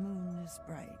early and the moon is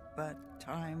bright, but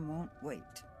time won't wait.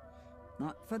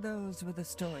 Not for those with a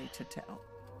story to tell.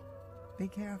 Be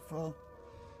careful.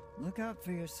 Look out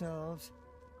for yourselves.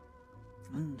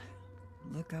 And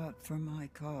look out for my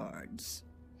cards.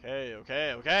 Okay,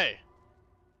 okay, okay.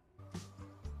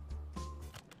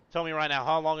 Tell me right now,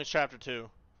 how long is chapter 2?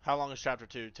 How long is chapter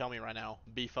 2? Tell me right now.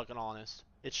 Be fucking honest.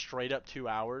 It's straight up 2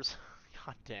 hours?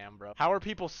 God damn, bro. How are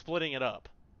people splitting it up?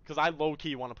 Because I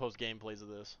low-key want to post gameplays of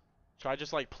this. Should I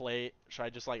just, like, play... Should I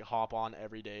just, like, hop on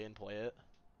every day and play it?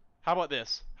 How about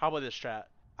this? How about this, chat?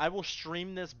 I will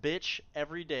stream this bitch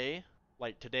every day,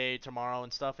 like today, tomorrow,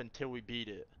 and stuff, until we beat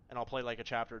it. And I'll play, like, a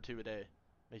chapter or 2 a day.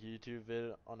 Make a YouTube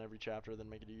vid on every chapter, then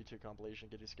make it a YouTube compilation,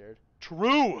 get you scared.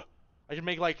 True! I can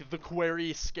make, like, the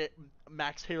Quarry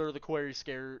Max Taylor the Quarry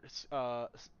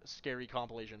scary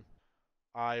compilation.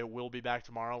 I will be back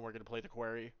tomorrow. We're gonna play the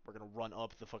Quarry. We're gonna run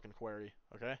up the fucking Quarry.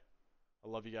 Okay? I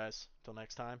love you guys. Till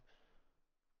next time.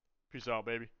 Peace out,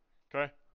 baby. Okay?